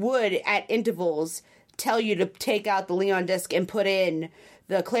 which would, at intervals, tell you to take out the Leon disc and put in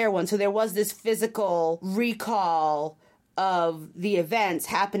the Claire one. So there was this physical recall of the events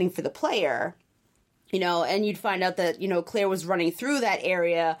happening for the player, and you'd find out that, Claire was running through that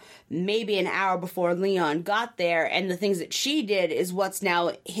area maybe an hour before Leon got there, and the things that she did is what's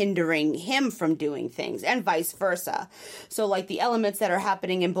now hindering him from doing things, and vice versa. So, like, the elements that are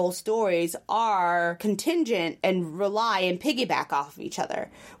happening in both stories are contingent and rely and piggyback off of each other,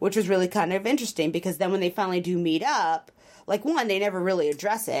 which was really kind of interesting, because then when they finally do meet up, like, one, they never really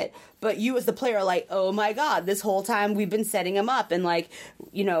address it, but you as the player are like, oh my god, this whole time we've been setting them up, and, like,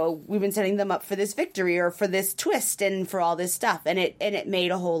 we've been setting them up for this victory or for this twist and for all this stuff, and it made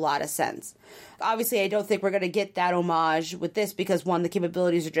a whole lot of sense. Obviously, I don't think we're going to get that homage with this because, one, the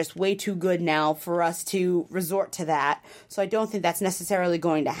capabilities are just way too good now for us to resort to that, so I don't think that's necessarily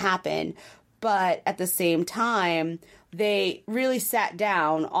going to happen. But at the same time, they really sat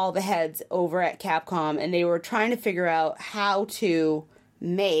down, all the heads over at Capcom, and they were trying to figure out how to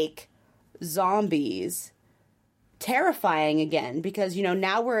make zombies terrifying again. Because,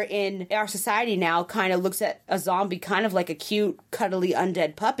 now we're in our society now kind of looks at a zombie kind of like a cute, cuddly,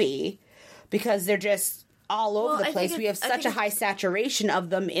 undead puppy. Because they're just all over the place. We have such a high saturation of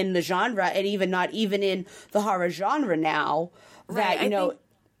them in the genre, and not even in the horror genre now, that, I think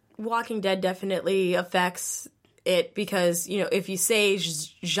Walking Dead definitely affects it because, if you say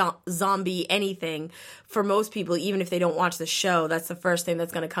zombie anything, for most people, even if they don't watch the show, that's the first thing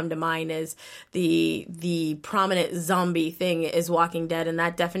that's going to come to mind is the prominent zombie thing is Walking Dead, and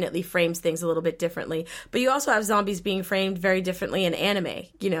that definitely frames things a little bit differently. But you also have zombies being framed very differently in anime,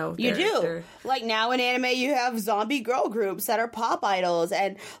 You do. Like, now in anime, you have zombie girl groups that are pop idols,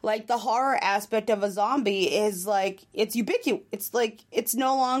 and, like, the horror aspect of a zombie is, like, it's ubiquitous. It's, like, it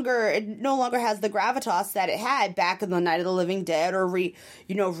no longer has the gravitas that it had back in the Night of the Living Dead or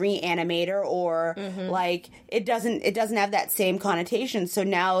Reanimator or like it doesn't have that same connotation. So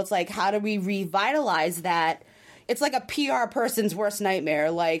now it's like, how do we revitalize that? It's like a PR person's worst nightmare.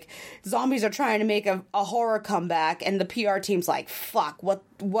 Like, zombies are trying to make a horror comeback, and the PR team's like, fuck,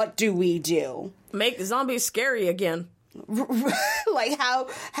 what do we do? Make zombies scary again. Like,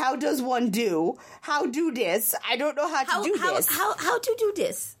 how does one do? How do this? I don't know how to do this. How to do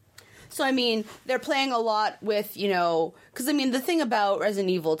this? So, I mean, they're playing a lot with, because, I mean, the thing about Resident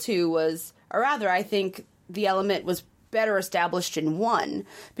Evil 2 was, or rather, I think the element was better established in 1,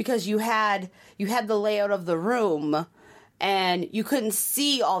 because you had the layout of the room, and you couldn't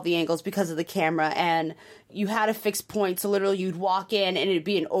see all the angles because of the camera, and you had a fixed point, so literally you'd walk in, and it'd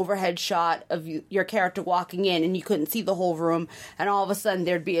be an overhead shot of your character walking in, and you couldn't see the whole room, and all of a sudden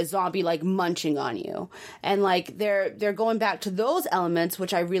there'd be a zombie, like, munching on you. And, like, they're going back to those elements,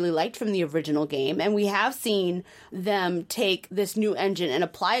 which I really liked from the original game, and we have seen them take this new engine and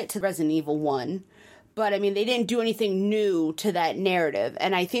apply it to Resident Evil 1. But, I mean, they didn't do anything new to that narrative.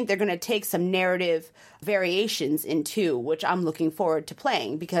 And I think they're going to take some narrative variations in 2, which I'm looking forward to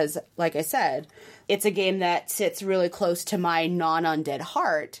playing. Because, like I said, it's a game that sits really close to my non-undead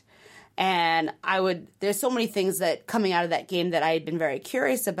heart. And there's so many things that coming out of that game that I had been very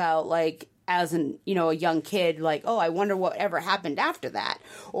curious about, like, as a young kid, like, oh, I wonder what ever happened after that.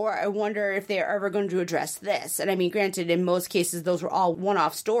 Or I wonder if they're ever going to address this. And I mean, granted, in most cases, those were all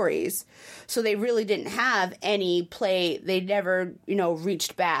one-off stories. So they really didn't have any play. They never,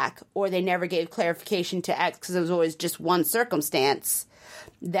 reached back, or they never gave clarification to X, because it was always just one circumstance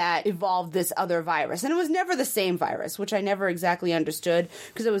that evolved this other virus. And it was never the same virus, which I never exactly understood,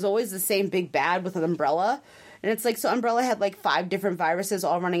 because it was always the same big bad with an umbrella. And it's like, so Umbrella had like 5 different viruses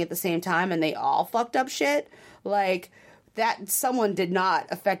all running at the same time, and they all fucked up shit. Like, that someone did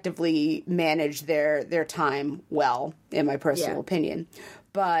not effectively manage their time well, in my personal opinion.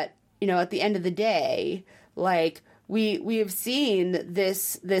 But, at the end of the day, like, we have seen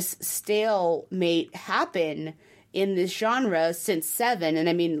this stalemate happen in this genre since 7. And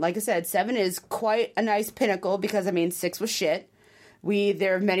I mean, like I said, 7 is quite a nice pinnacle, because, I mean, 6 was shit.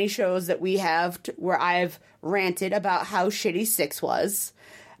 There are many shows that we have where I've ranted about how shitty 6 was,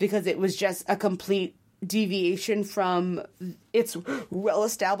 because it was just a complete deviation from its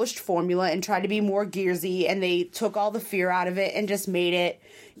well-established formula and tried to be more Gearsy, and they took all the fear out of it and just made it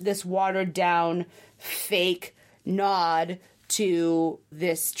this watered-down, fake nod to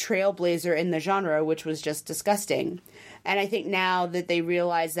this trailblazer in the genre, which was just disgusting. And I think now that they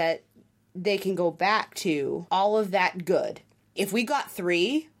realize that they can go back to all of that good if we got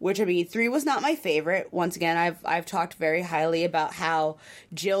 3, which I mean 3 was not my favorite. Once again, I've talked very highly about how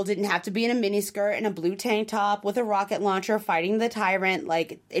Jill didn't have to be in a miniskirt and a blue tank top with a rocket launcher fighting the tyrant.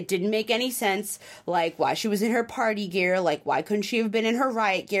 Like, it didn't make any sense. Like, why she was in her party gear. Like, why couldn't she have been in her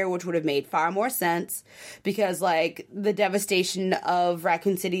riot gear, which would have made far more sense. Because, like, the devastation of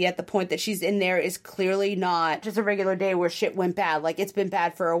Raccoon City at the point that she's in there is clearly not just a regular day where shit went bad. Like, it's been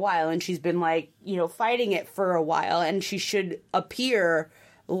bad for a while, and she's been, like, you know, fighting it for a while, and she should appear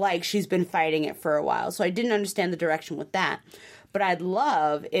like she's been fighting it for a while. So I didn't understand the direction with that. But I'd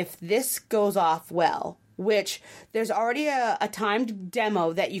love if this goes off well, which there's already a timed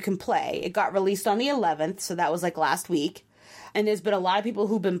demo that you can play. It got released on the 11th, so that was like last week. And there's been a lot of people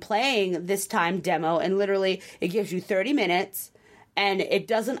who've been playing this timed demo, and literally it gives you 30 minutes, and it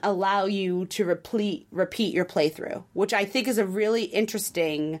doesn't allow you to repeat your playthrough, which I think is a really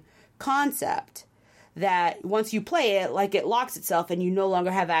interesting concept. That once you play it, like, it locks itself and you no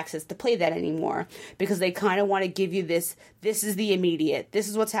longer have access to play that anymore, because they kind of want to give you this is the immediate, this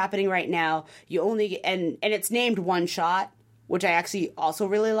is what's happening right now. You only, and it's named one shot, which I actually also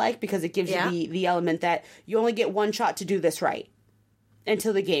really like, because it gives you the element that you only get one shot to do this right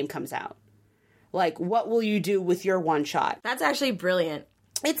until the game comes out. Like, what will you do with your one shot? That's actually brilliant.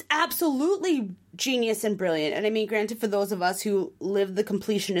 It's absolutely genius and brilliant. And I mean, granted, for those of us who live the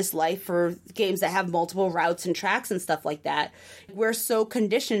completionist life for games that have multiple routes and tracks and stuff like that, we're so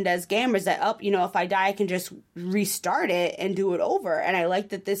conditioned as gamers that, oh, you know, if I die, I can just restart it and do it over. And I like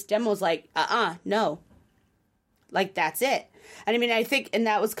that this demo's like, no. Like, that's it. And I mean, I think, and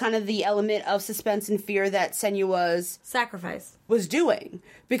that was kind of the element of suspense and fear that Senua's Sacrifice was doing.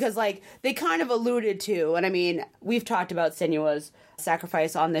 Because, like, they kind of alluded to, and I mean, we've talked about Senua's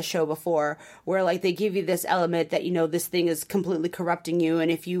Sacrifice on this show before, where, like, they give you this element that, you know, this thing is completely corrupting you,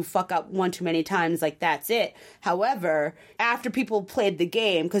 and if you fuck up one too many times, like, that's it. However, after people played the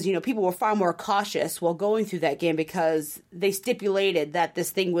game, because, you know, people were far more cautious while going through that game, because they stipulated that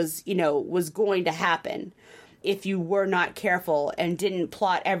this thing was, you know, was going to happen if you were not careful and didn't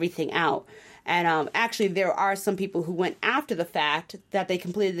plot everything out. And actually, there are some people who went after the fact that they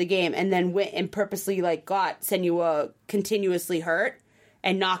completed the game and then went and purposely, like, got Senua continuously hurt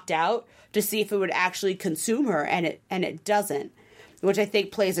and knocked out to see if it would actually consume her, and it doesn't. Which I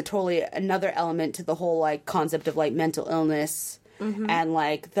think plays another element to the whole, like, concept of, like, mental illness and,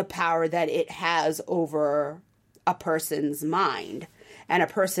 like, the power that it has over a person's mind and a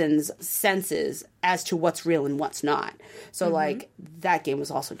person's senses as to what's real and what's not. So, like, that game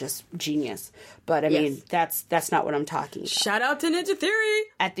was also just genius. But, I mean, that's not what I'm talking about. Shout out to Ninja Theory!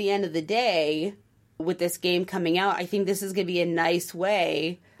 At the end of the day, with this game coming out, I think this is going to be a nice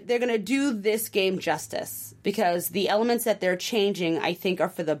way. They're going to do this game justice, because the elements that they're changing, I think, are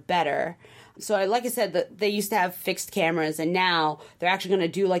for the better. So, like I said, they used to have fixed cameras, and now they're actually going to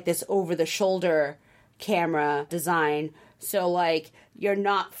do, like, this over-the-shoulder camera design. So, like, you're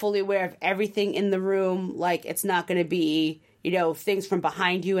not fully aware of everything in the room. Like, it's not going to be, you know, things from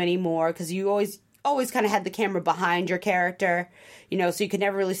behind you anymore, because you always kind of had the camera behind your character, you know, so you could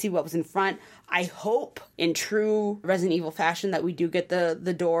never really see what was in front. I hope, in true Resident Evil fashion, that we do get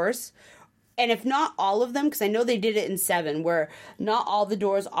the doors. And if not all of them, because I know they did it in 7, where not all the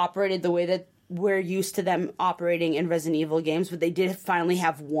doors operated the way that we're used to them operating in Resident Evil games, but they did finally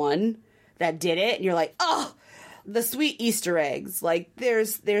have one that did it, and you're like, oh, the sweet Easter eggs. Like,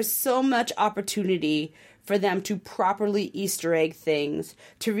 there's so much opportunity for them to properly Easter egg things,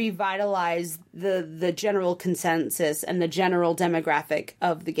 to revitalize the general consensus and the general demographic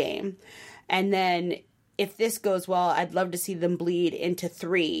of the game. And then, if this goes well, I'd love to see them bleed into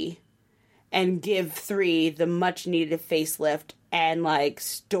 3 and give 3 the much needed facelift and, like,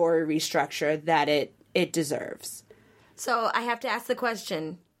 story restructure that it deserves. So I have to ask the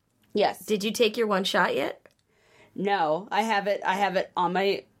question. Yes. Did you take your one shot yet? No, I have it on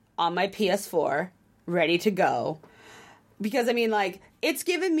my PS4 ready to go. Because I mean, like, it's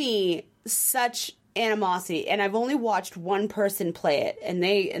given me such animosity, and I've only watched one person play it, and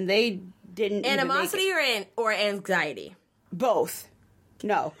they didn't animosity or anxiety? Both.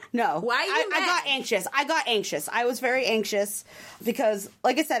 No. Why are you mad? I got anxious. I was very anxious because,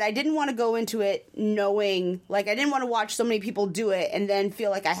 like I said, I didn't want to go into it knowing, like, I didn't want to watch so many people do it and then feel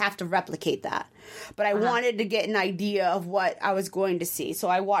like I have to replicate that. But I wanted to get an idea of what I was going to see. So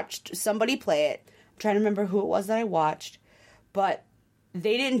I watched somebody play it. I'm trying to remember who it was that I watched. But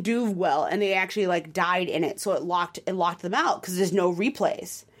they didn't do well, and they actually, like, died in it. So it locked them out because there's no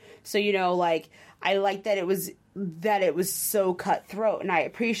replays. So, you know, like, I like that it was so cutthroat, and I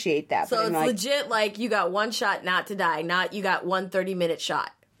appreciate that. So it's like, legit, like, you got one shot not to die, not you got one 30-minute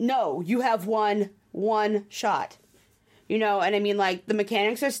shot. No, you have one shot. You know, and I mean, like, the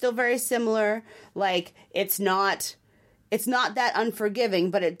mechanics are still very similar. Like, it's not that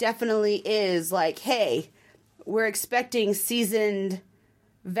unforgiving, but it definitely is like, hey, we're expecting seasoned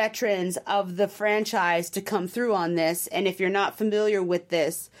veterans of the franchise to come through on this, and if you're not familiar with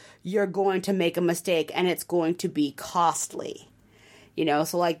this, you're going to make a mistake, and it's going to be costly. You know,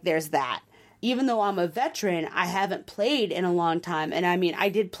 so, like, there's that. Even though I'm a veteran, I haven't played in a long time, and I mean, I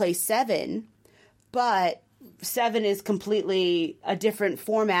did play 7, but 7 is completely a different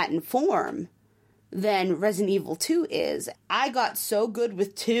format and form than Resident Evil 2 is. I got so good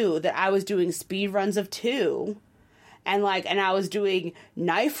with 2 that I was doing speed runs of 2, and I was doing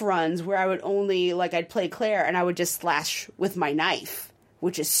knife runs where I would only, like, I'd play Claire and I would just slash with my knife,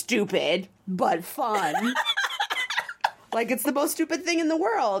 which is stupid, but fun. Like, it's the most stupid thing in the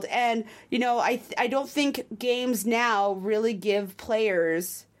world. And, you know, I don't think games now really give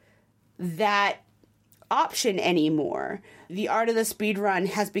players that option anymore. The art of the speedrun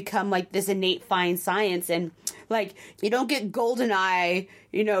has become like this innate fine science, and like, you don't get GoldenEye,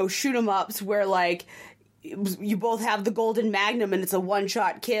 you know, shoot 'em ups where like you both have the golden magnum and it's a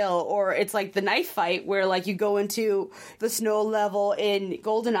one-shot kill, or it's like the knife fight where like you go into the snow level in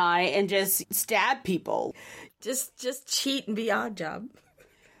GoldenEye and just stab people. Just cheat and be Oddjob.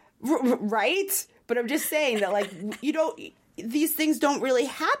 Right? But I'm just saying that, like, these things don't really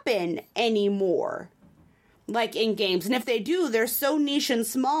happen anymore, like, in games. And if they do, they're so niche and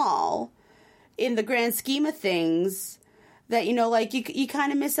small in the grand scheme of things that, you know, like, you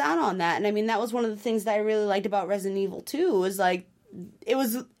kind of miss out on that. And I mean, that was one of the things that I really liked about Resident Evil 2, was like,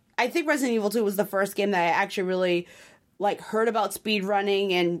 I think Resident Evil 2 was the first game that I actually really, like, heard about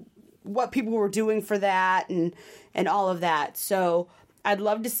speedrunning and what people were doing for that and all of that. So I'd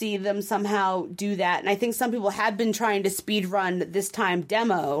love to see them somehow do that. And I think some people have been trying to speedrun this time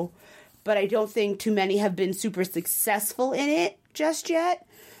demo, but I don't think too many have been super successful in it just yet.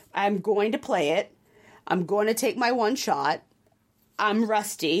 I'm going to play it. I'm going to take my one shot. I'm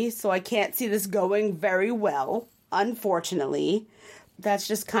rusty, so I can't see this going very well, unfortunately. That's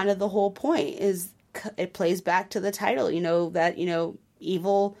just kind of the whole point, is it plays back to the title, you know, that, you know,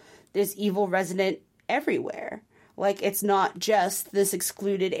 there's evil resident everywhere. Like, it's not just this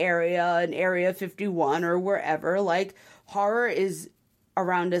excluded area in Area 51 or wherever. Like, horror is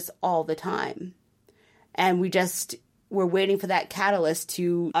around us all the time. And we're waiting for that catalyst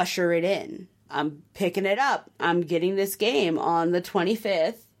to usher it in. I'm picking it up. I'm getting this game on the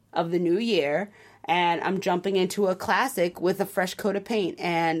 25th of the new year, and I'm jumping into a classic with a fresh coat of paint,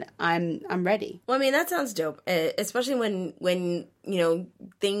 and I'm ready. Well, I mean, that sounds dope, especially when you know,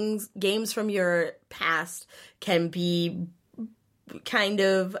 games from your past can be kind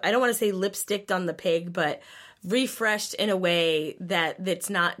of, I don't want to say lipsticked on the pig, but refreshed in a way that's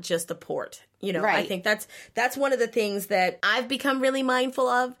not just a port. You know, right. I think that's one of the things that I've become really mindful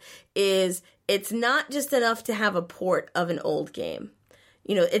of, is it's not just enough to have a port of an old game.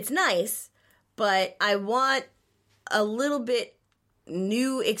 You know, it's nice, but I want a little bit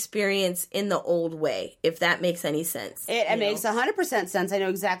new experience in the old way, if that makes any sense. It makes 100% sense. I know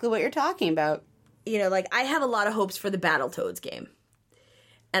exactly what you're talking about. You know, like, I have a lot of hopes for the Battletoads game.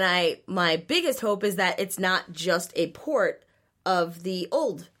 And my biggest hope is that it's not just a port of the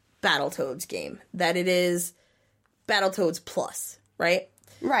old Battletoads game, that it is Battletoads Plus, right?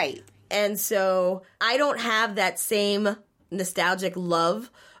 Right. And so I don't have that same nostalgic love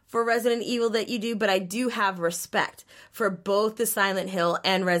for Resident Evil that you do, but I do have respect for both the Silent Hill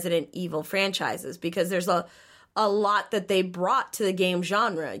and Resident Evil franchises, because there's a lot that they brought to the game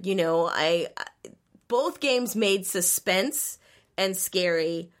genre. You know, both games made suspense and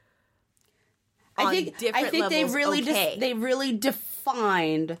scary on different levels. They really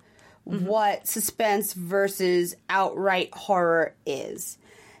defined what suspense versus outright horror is.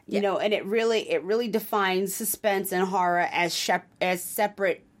 You know, and it really defines suspense and horror as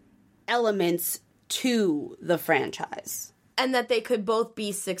separate elements to the franchise. And that they could both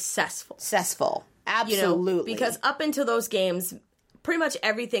be successful. Absolutely. You know, because up until those games, pretty much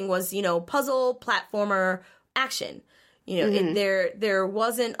everything was, you know, puzzle, platformer, action. You know, there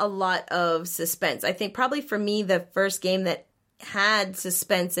wasn't a lot of suspense. I think probably for me, the first game that had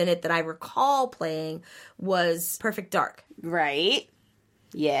suspense in it that I recall playing was Perfect Dark. Right.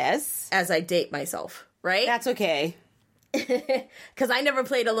 Yes. As I date myself, right? That's okay. Because I never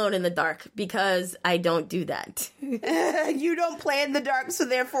played Alone in the Dark, because I don't do that. You don't play in the dark, so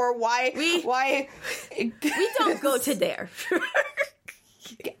therefore why? We don't go to there.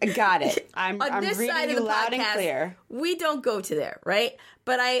 Got it. I'm this reading side of you the loud podcast, and clear. We don't go to there, right?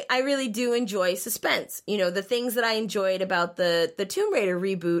 But I really do enjoy suspense. You know, the things that I enjoyed about the Tomb Raider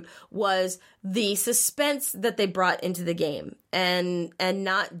reboot was the suspense that they brought into the game, and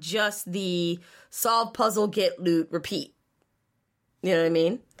not just the solve puzzle, get loot, repeat. You know what I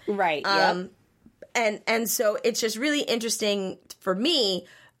mean? Right. Yeah. And so it's just really interesting for me,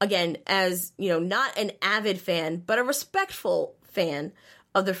 again, as, you know, not an avid fan, but a respectful fan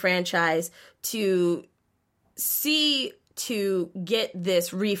of the franchise, to get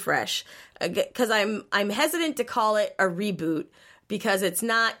this refresh, because I'm hesitant to call it a reboot, because it's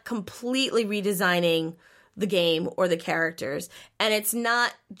not completely redesigning the game or the characters, and it's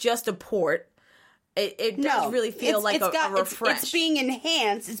not just a port. It does really feel like a refresh. It's being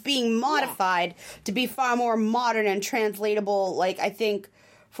enhanced. It's being modified to be far more modern and translatable. Like, I think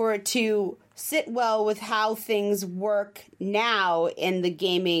for it to sit well with how things work now in the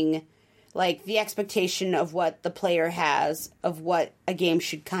gaming, like the expectation of what the player has, of what a game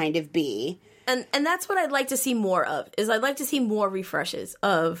should kind of be. And that's what I'd like to see more of, is I'd like to see more refreshes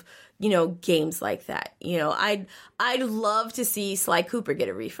of, you know, games like that. You know, I'd love to see Sly Cooper get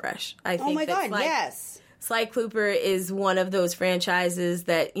a refresh. I think. Oh my God, yes. Sly Cooper is one of those franchises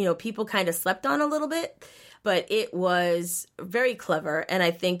that, you know, people kind of slept on a little bit, but it was very clever. And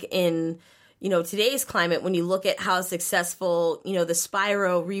I think in, you know, today's climate, when you look at how successful, you know, the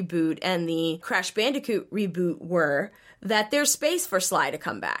Spyro reboot and the Crash Bandicoot reboot were, that there's space for Sly to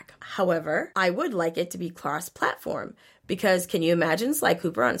come back. However, I would like it to be cross-platform, because can you imagine Sly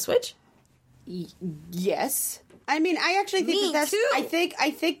Cooper on Switch? Yes. I mean, I actually think that's too. I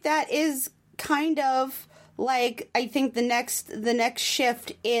think that is kind of like, I think the next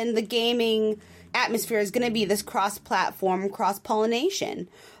shift in the gaming atmosphere is going to be this cross-platform, cross-pollination.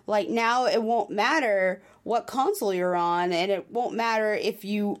 Like, now it won't matter what console you're on, and it won't matter if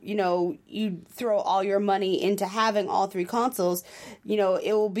you throw all your money into having all three consoles. You know,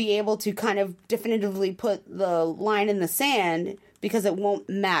 it will be able to kind of definitively put the line in the sand, because it won't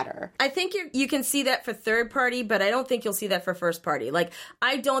matter. I think you can see that for third party, but I don't think you'll see that for first party. Like,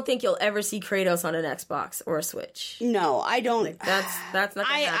 I don't think you'll ever see Kratos on an Xbox or a Switch. No, I don't. Like, that's not gonna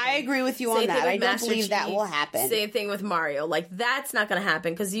happen. I agree with you on that. I don't believe that will happen. Same thing with Mario. Like, that's not going to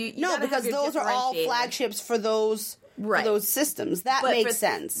happen, because because those are all flagships for those systems. That makes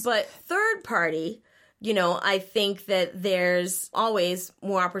sense. But third party, you know, I think that there's always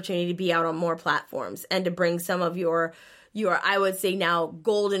more opportunity to be out on more platforms and to bring some of your, I would say now,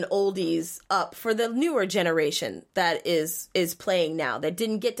 golden oldies up for the newer generation that is playing now, that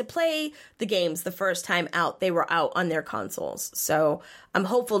didn't get to play the games the first time out. They were out on their consoles. So I'm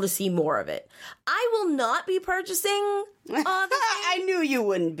hopeful to see more of it. I will not be purchasing I knew you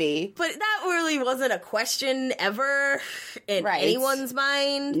wouldn't be. But that really wasn't a question ever in anyone's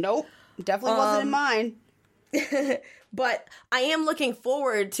mind. Nope. Definitely wasn't in mine. But I am looking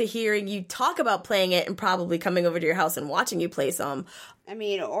forward to hearing you talk about playing it and probably coming over to your house and watching you play some. I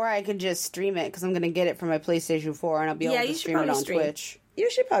mean, or I could just stream it, because I'm going to get it from my PlayStation 4 and I'll be able to stream it on Twitch.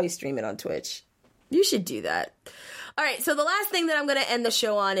 You should probably stream it on Twitch. You should do that. All right, so the last thing that I'm going to end the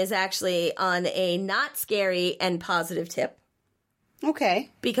show on is actually on a not scary and positive tip.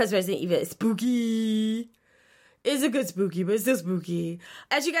 Okay. Because Resident Evil is spooky. It's a good spooky, but it's still spooky.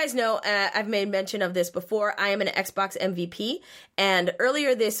 As you guys know, I've made mention of this before. I am an Xbox MVP, and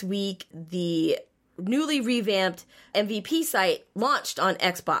earlier this week, the newly revamped MVP site launched on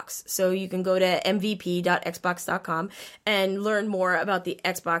Xbox. So you can go to mvp.xbox.com and learn more about the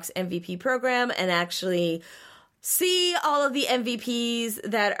Xbox MVP program and actually see all of the MVPs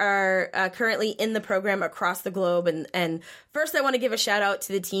that are currently in the program across the globe. And first, I want to give a shout out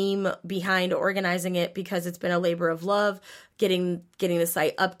to the team behind organizing it, because it's been a labor of love getting the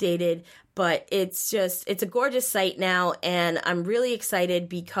site updated. But it's a gorgeous site now, and I'm really excited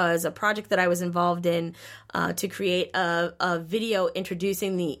because a project that I was involved in to create a video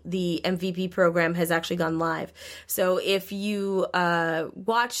introducing the MVP program has actually gone live. So if you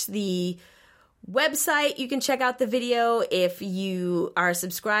watch the website, you can check out the video. If you are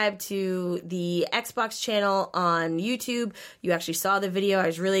subscribed to the Xbox channel on YouTube, you actually saw the video. I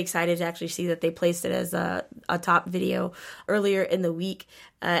was really excited to actually see that they placed it as a top video earlier in the week.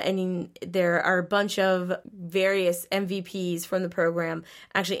 And there are a bunch of various MVPs from the program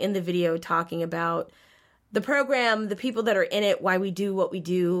actually in the video talking about the program, the people that are in it, why we do what we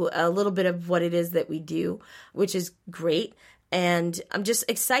do, a little bit of what it is that we do, which is great. And I'm just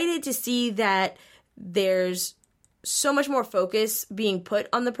excited to see that there's so much more focus being put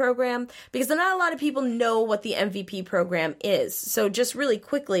on the program, because not a lot of people know what the MVP program is. So just really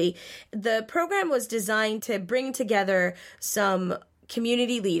quickly, the program was designed to bring together some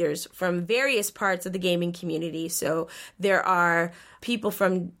community leaders from various parts of the gaming community. So there are people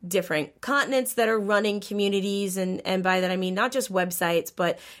from different continents that are running communities. And by that, I mean, not just websites,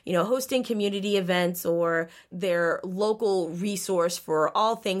 but, hosting community events or their local resource for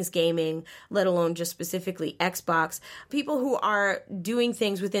all things gaming, let alone just specifically Xbox. People who are doing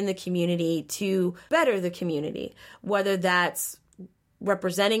things within the community to better the community, whether that's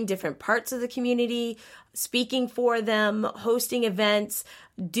representing different parts of the community, speaking for them, hosting events,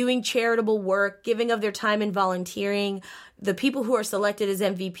 doing charitable work, giving of their time and volunteering. The people who are selected as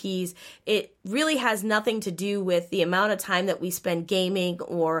MVPs, it really has nothing to do with the amount of time that we spend gaming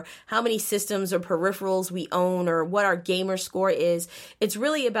or how many systems or peripherals we own or what our gamer score is. It's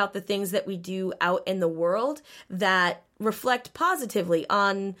really about the things that we do out in the world that reflect positively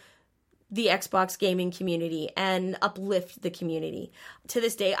on the Xbox gaming community and uplift the community. To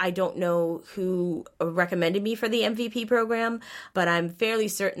this day, I don't know who recommended me for the MVP program, but I'm fairly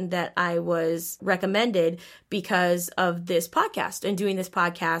certain that I was recommended because of this podcast and doing this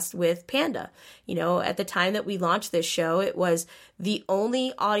podcast with Panda. At the time that we launched this show, it was the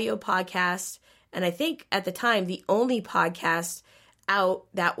only audio podcast, and I think at the time, the only podcast out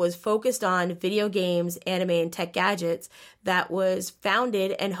that was focused on video games, anime, and tech gadgets that was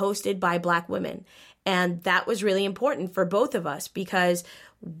founded and hosted by Black women. And that was really important for both of us because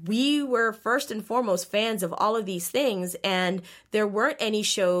we were first and foremost fans of all of these things, and there weren't any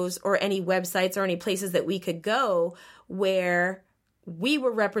shows or any websites or any places that we could go where we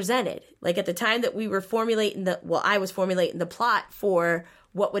were represented. Like at the time that we were I was formulating the plot for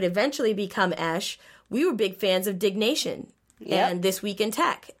what would eventually become Esh, we were big fans of Dig Nation. Yep. And This Week in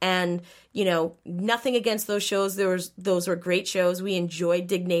Tech. And, nothing against those shows. Those were great shows. We enjoyed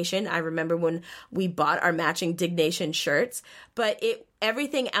Dig Nation. I remember when we bought our matching Dig Nation shirts. But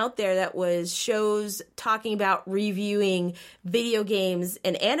everything out there that was shows talking about reviewing video games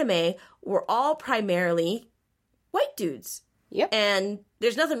and anime were all primarily white dudes. Yep. And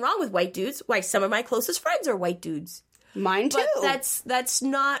there's nothing wrong with white dudes. Why, some of my closest friends are white dudes. Mine too. But that's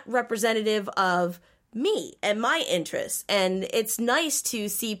not representative of me and my interests. And it's nice to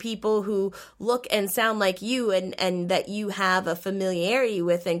see people who look and sound like you and that you have a familiarity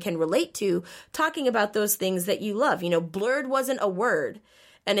with and can relate to talking about those things that you love. Blurred wasn't a word.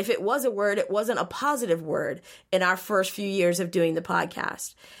 And if it was a word, it wasn't a positive word in our first few years of doing the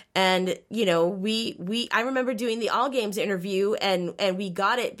podcast. And, I remember doing the All Games interview and we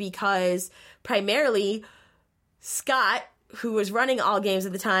got it because primarily Scott, who was running All Games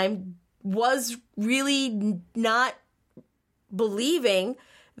at the time, was really not believing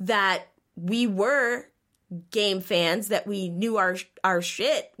that we were game fans, that we knew our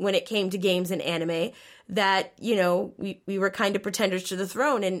shit when it came to games and anime, that, we were kind of pretenders to the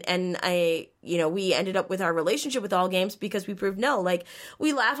throne. And we ended up with our relationship with All Games because we proved no, like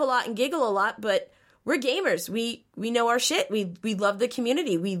we laugh a lot and giggle a lot, but we're gamers. We know our shit. We love the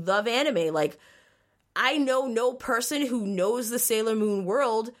community. We love anime. Like I know no person who knows the Sailor Moon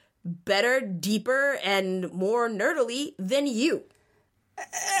world better, deeper, and more nerdily than you.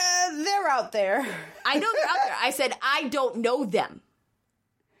 They're out there. I know they're out there. I said I don't know them.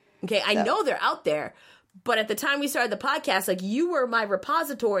 Okay, I know they're out there. But at the time we started the podcast, like you were my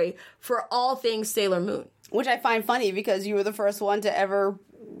repository for all things Sailor Moon. Which I find funny because you were the first one to ever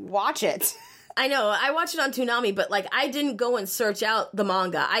watch it. I know. I watched it on Toonami, but like I didn't go and search out the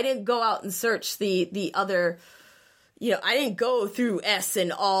manga. I didn't go out and search the other... I didn't go through S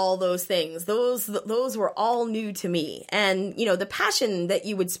and all those things. Those were all new to me. And, the passion that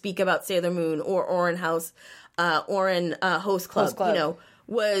you would speak about Sailor Moon or Ouran House, Host Club,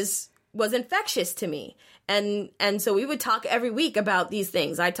 was infectious to me. And so we would talk every week about these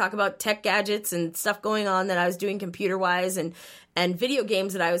things. I'd talk about tech gadgets and stuff going on that I was doing computer-wise and video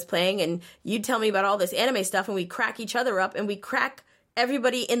games that I was playing. And you'd tell me about all this anime stuff and we'd crack each other up and we'd crack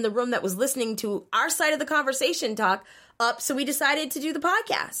everybody in the room that was listening to our side of the conversation talk up. So we decided to do the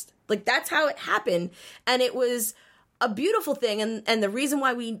podcast. Like that's how it happened. And it was a beautiful thing. And the reason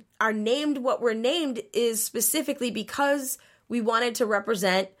why we are named what we're named is specifically because we wanted to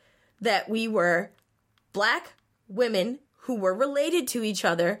represent that we were Black women who were related to each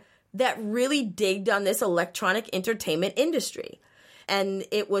other that really digged on this electronic entertainment industry. And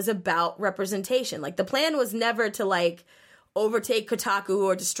it was about representation. Like the plan was never to like overtake Kotaku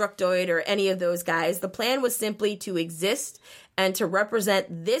or Destructoid or any of those guys. The plan was simply to exist and to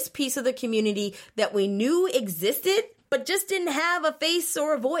represent this piece of the community that we knew existed, but just didn't have a face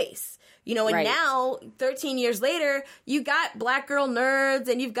or a voice. And right. Now, 13 years later, you got Black Girl Nerds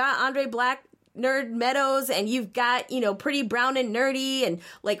and you've got Andre Black Nerd Meadows and you've got, Pretty Brown and Nerdy and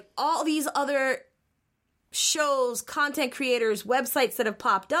like all these other shows, content creators, websites that have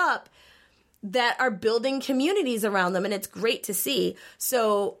popped up that are building communities around them, and it's great to see.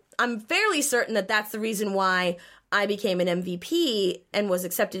 So I'm fairly certain that that's the reason why I became an MVP and was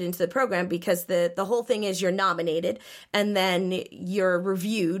accepted into the program, because the whole thing is you're nominated and then you're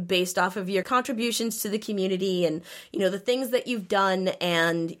reviewed based off of your contributions to the community and, the things that you've done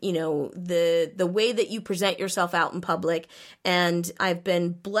and, the way that you present yourself out in public. And I've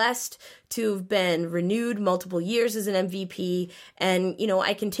been blessed to have been renewed multiple years as an MVP. And,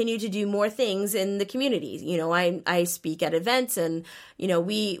 I continue to do more things in the community. I speak at events and,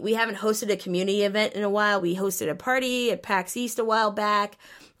 we haven't hosted a community event in a while. We hosted a party at PAX East a while back.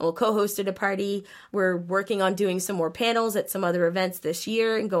 We'll co-hosted a party. We're working on doing some more panels at some other events this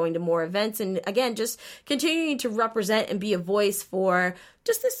year and going to more events. And again, just continuing to represent and be a voice for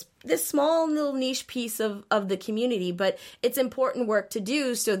just this small little niche piece of the community. But it's important work to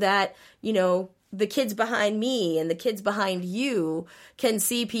do so that, the kids behind me and the kids behind you can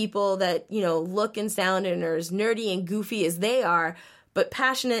see people that, look and sound and are as nerdy and goofy as they are, but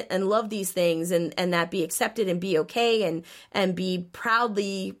passionate and love these things and that be accepted and be okay and be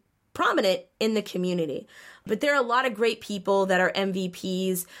proudly prominent in the community. But there are a lot of great people that are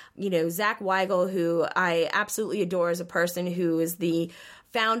MVPs. Zach Weigel, who I absolutely adore as a person, who is the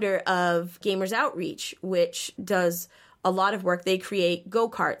founder of Gamers Outreach, which does a lot of work. They create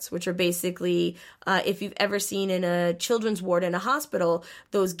go-karts, which are basically, if you've ever seen in a children's ward in a hospital,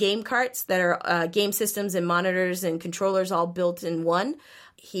 those game carts that are game systems and monitors and controllers all built in one.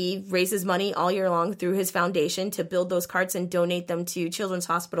 He raises money all year long through his foundation to build those carts and donate them to children's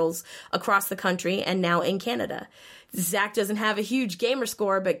hospitals across the country and now in Canada. Zach doesn't have a huge gamer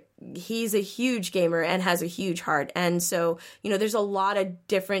score, but he's a huge gamer and has a huge heart. And so, there's a lot of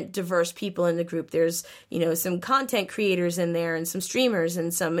different diverse people in the group. There's, some content creators in there and some streamers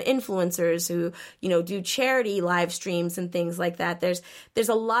and some influencers who, do charity live streams and things like that. There's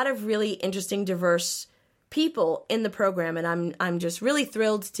a lot of really interesting, diverse people in the program, and I'm just really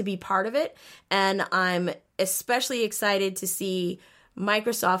thrilled to be part of it. And I'm especially excited to see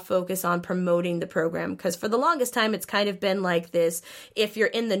Microsoft focus on promoting the program, because for the longest time it's kind of been like this: if you're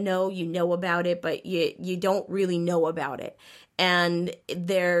in the know, you know about it, but you don't really know about it. And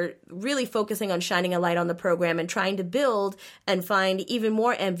they're really focusing on shining a light on the program and trying to build and find even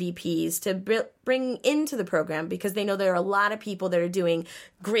more MVPs to bring into the program, because they know there are a lot of people that are doing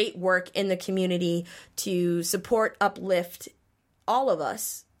great work in the community to support, uplift all of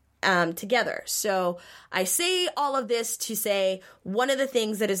us together. So I say all of this to say one of the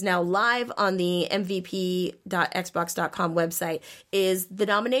things that is now live on the mvp.xbox.com website is the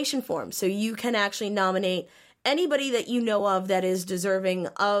nomination form. So you can actually nominate anybody that you know of that is deserving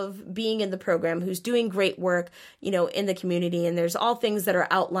of being in the program, who's doing great work, in the community. And there's all things that are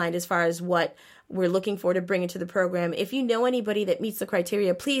outlined as far as what we're looking for to bring into the program. If you know anybody that meets the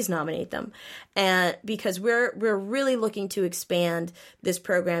criteria, please nominate them. And because we're really looking to expand this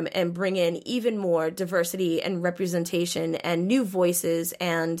program and bring in even more diversity and representation and new voices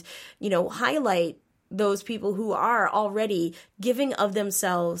and, highlight those people who are already giving of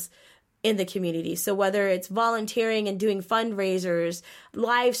themselves in the community. So whether it's volunteering and doing fundraisers,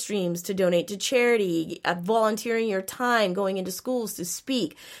 live streams to donate to charity, volunteering your time, going into schools to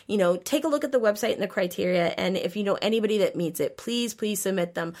speak, take a look at the website and the criteria. And if you know anybody that meets it, please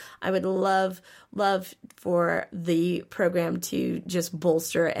submit them. I would love for the program to just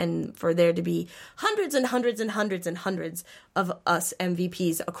bolster and for there to be hundreds and hundreds and hundreds and hundreds of us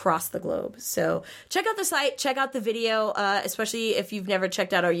MVPs across the globe. So check out the site, check out the video, especially if you've never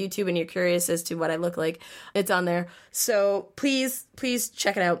checked out our YouTube and you're curious as to what I look like. It's on there. So please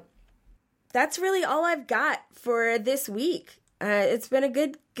check it out. That's really all I've got for this week. It's been a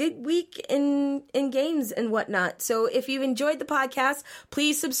good week in games and whatnot. So if you've enjoyed the podcast,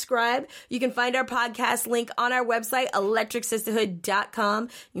 please subscribe. You can find our podcast link on our website, electricsisterhood.com.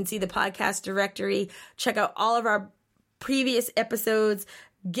 You can see the podcast directory. Check out all of our previous episodes.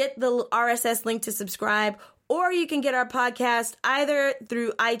 Get the RSS link to subscribe, or you can get our podcast either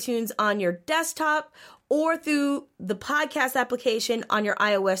through iTunes on your desktop or through the podcast application on your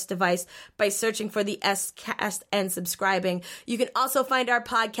iOS device by searching for the S-Cast and subscribing. You can also find our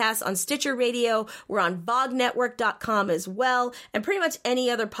podcast on Stitcher Radio. We're on VogNetwork.com as well. And pretty much any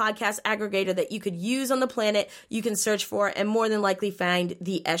other podcast aggregator that you could use on the planet, you can search for and more than likely find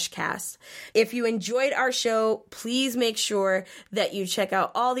the S-Cast. If you enjoyed our show, please make sure that you check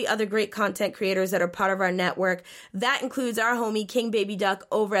out all the other great content creators that are part of our network. That includes our homie King Baby Duck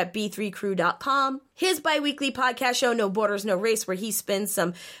over at B3Crew.com. his bi-weekly podcast show, No Borders, No Race, where he spins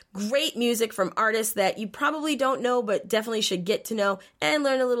some great music from artists that you probably don't know, but definitely should get to know and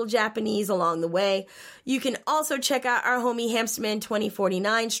learn a little Japanese along the way. You can also check out our homie Hamsterman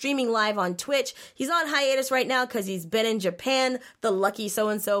 2049 streaming live on Twitch. He's on hiatus right now because he's been in Japan, the lucky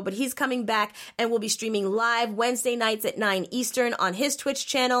so-and-so, but he's coming back and will be streaming live Wednesday nights at 9 Eastern on his Twitch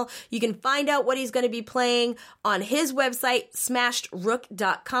channel. You can find out what he's going to be playing on his website,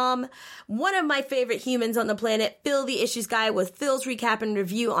 smashedrook.com. One of my favorite humans on the planet, Phil the Issues Guy, with Phil's Recap and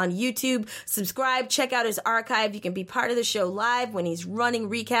Review on YouTube. Subscribe, check out his archive. You can be part of the show live when he's running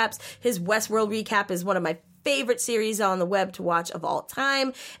recaps. His Westworld recap is one of my favorite series on the web to watch of all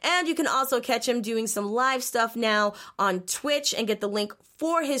time. And you can also catch him doing some live stuff now on Twitch and get the link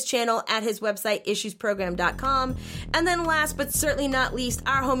for his channel at his website, issuesprogram.com. And then last but certainly not least,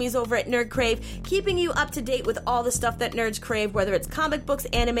 our homies over at Nerd Crave, keeping you up to date with all the stuff that nerds crave, whether it's comic books,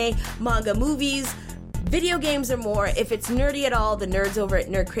 anime, manga, movies, video games, or more. If it's nerdy at all, the nerds over at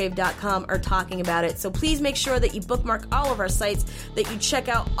nerdcrave.com are talking about it. So please make sure that you bookmark all of our sites, that you check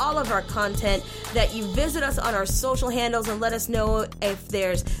out all of our content, that you visit us on our social handles and let us know if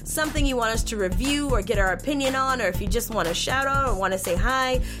there's something you want us to review or get our opinion on, or if you just want to shout out or want to say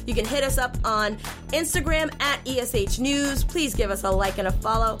hi. You can hit us up on Instagram at ESH News. Please give us a like and a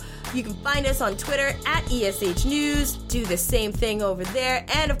follow. You can find us on Twitter at ESH News. Do the same thing over there.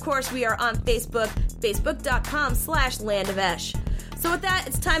 And of course, we are on Facebook, facebook.com/Land of Esh. So with that,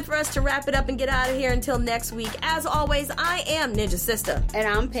 it's time for us to wrap it up and get out of here until next week. As always, I am Ninja Sister. And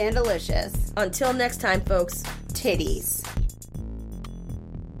I'm Pandalicious. Until next time, folks. Titties.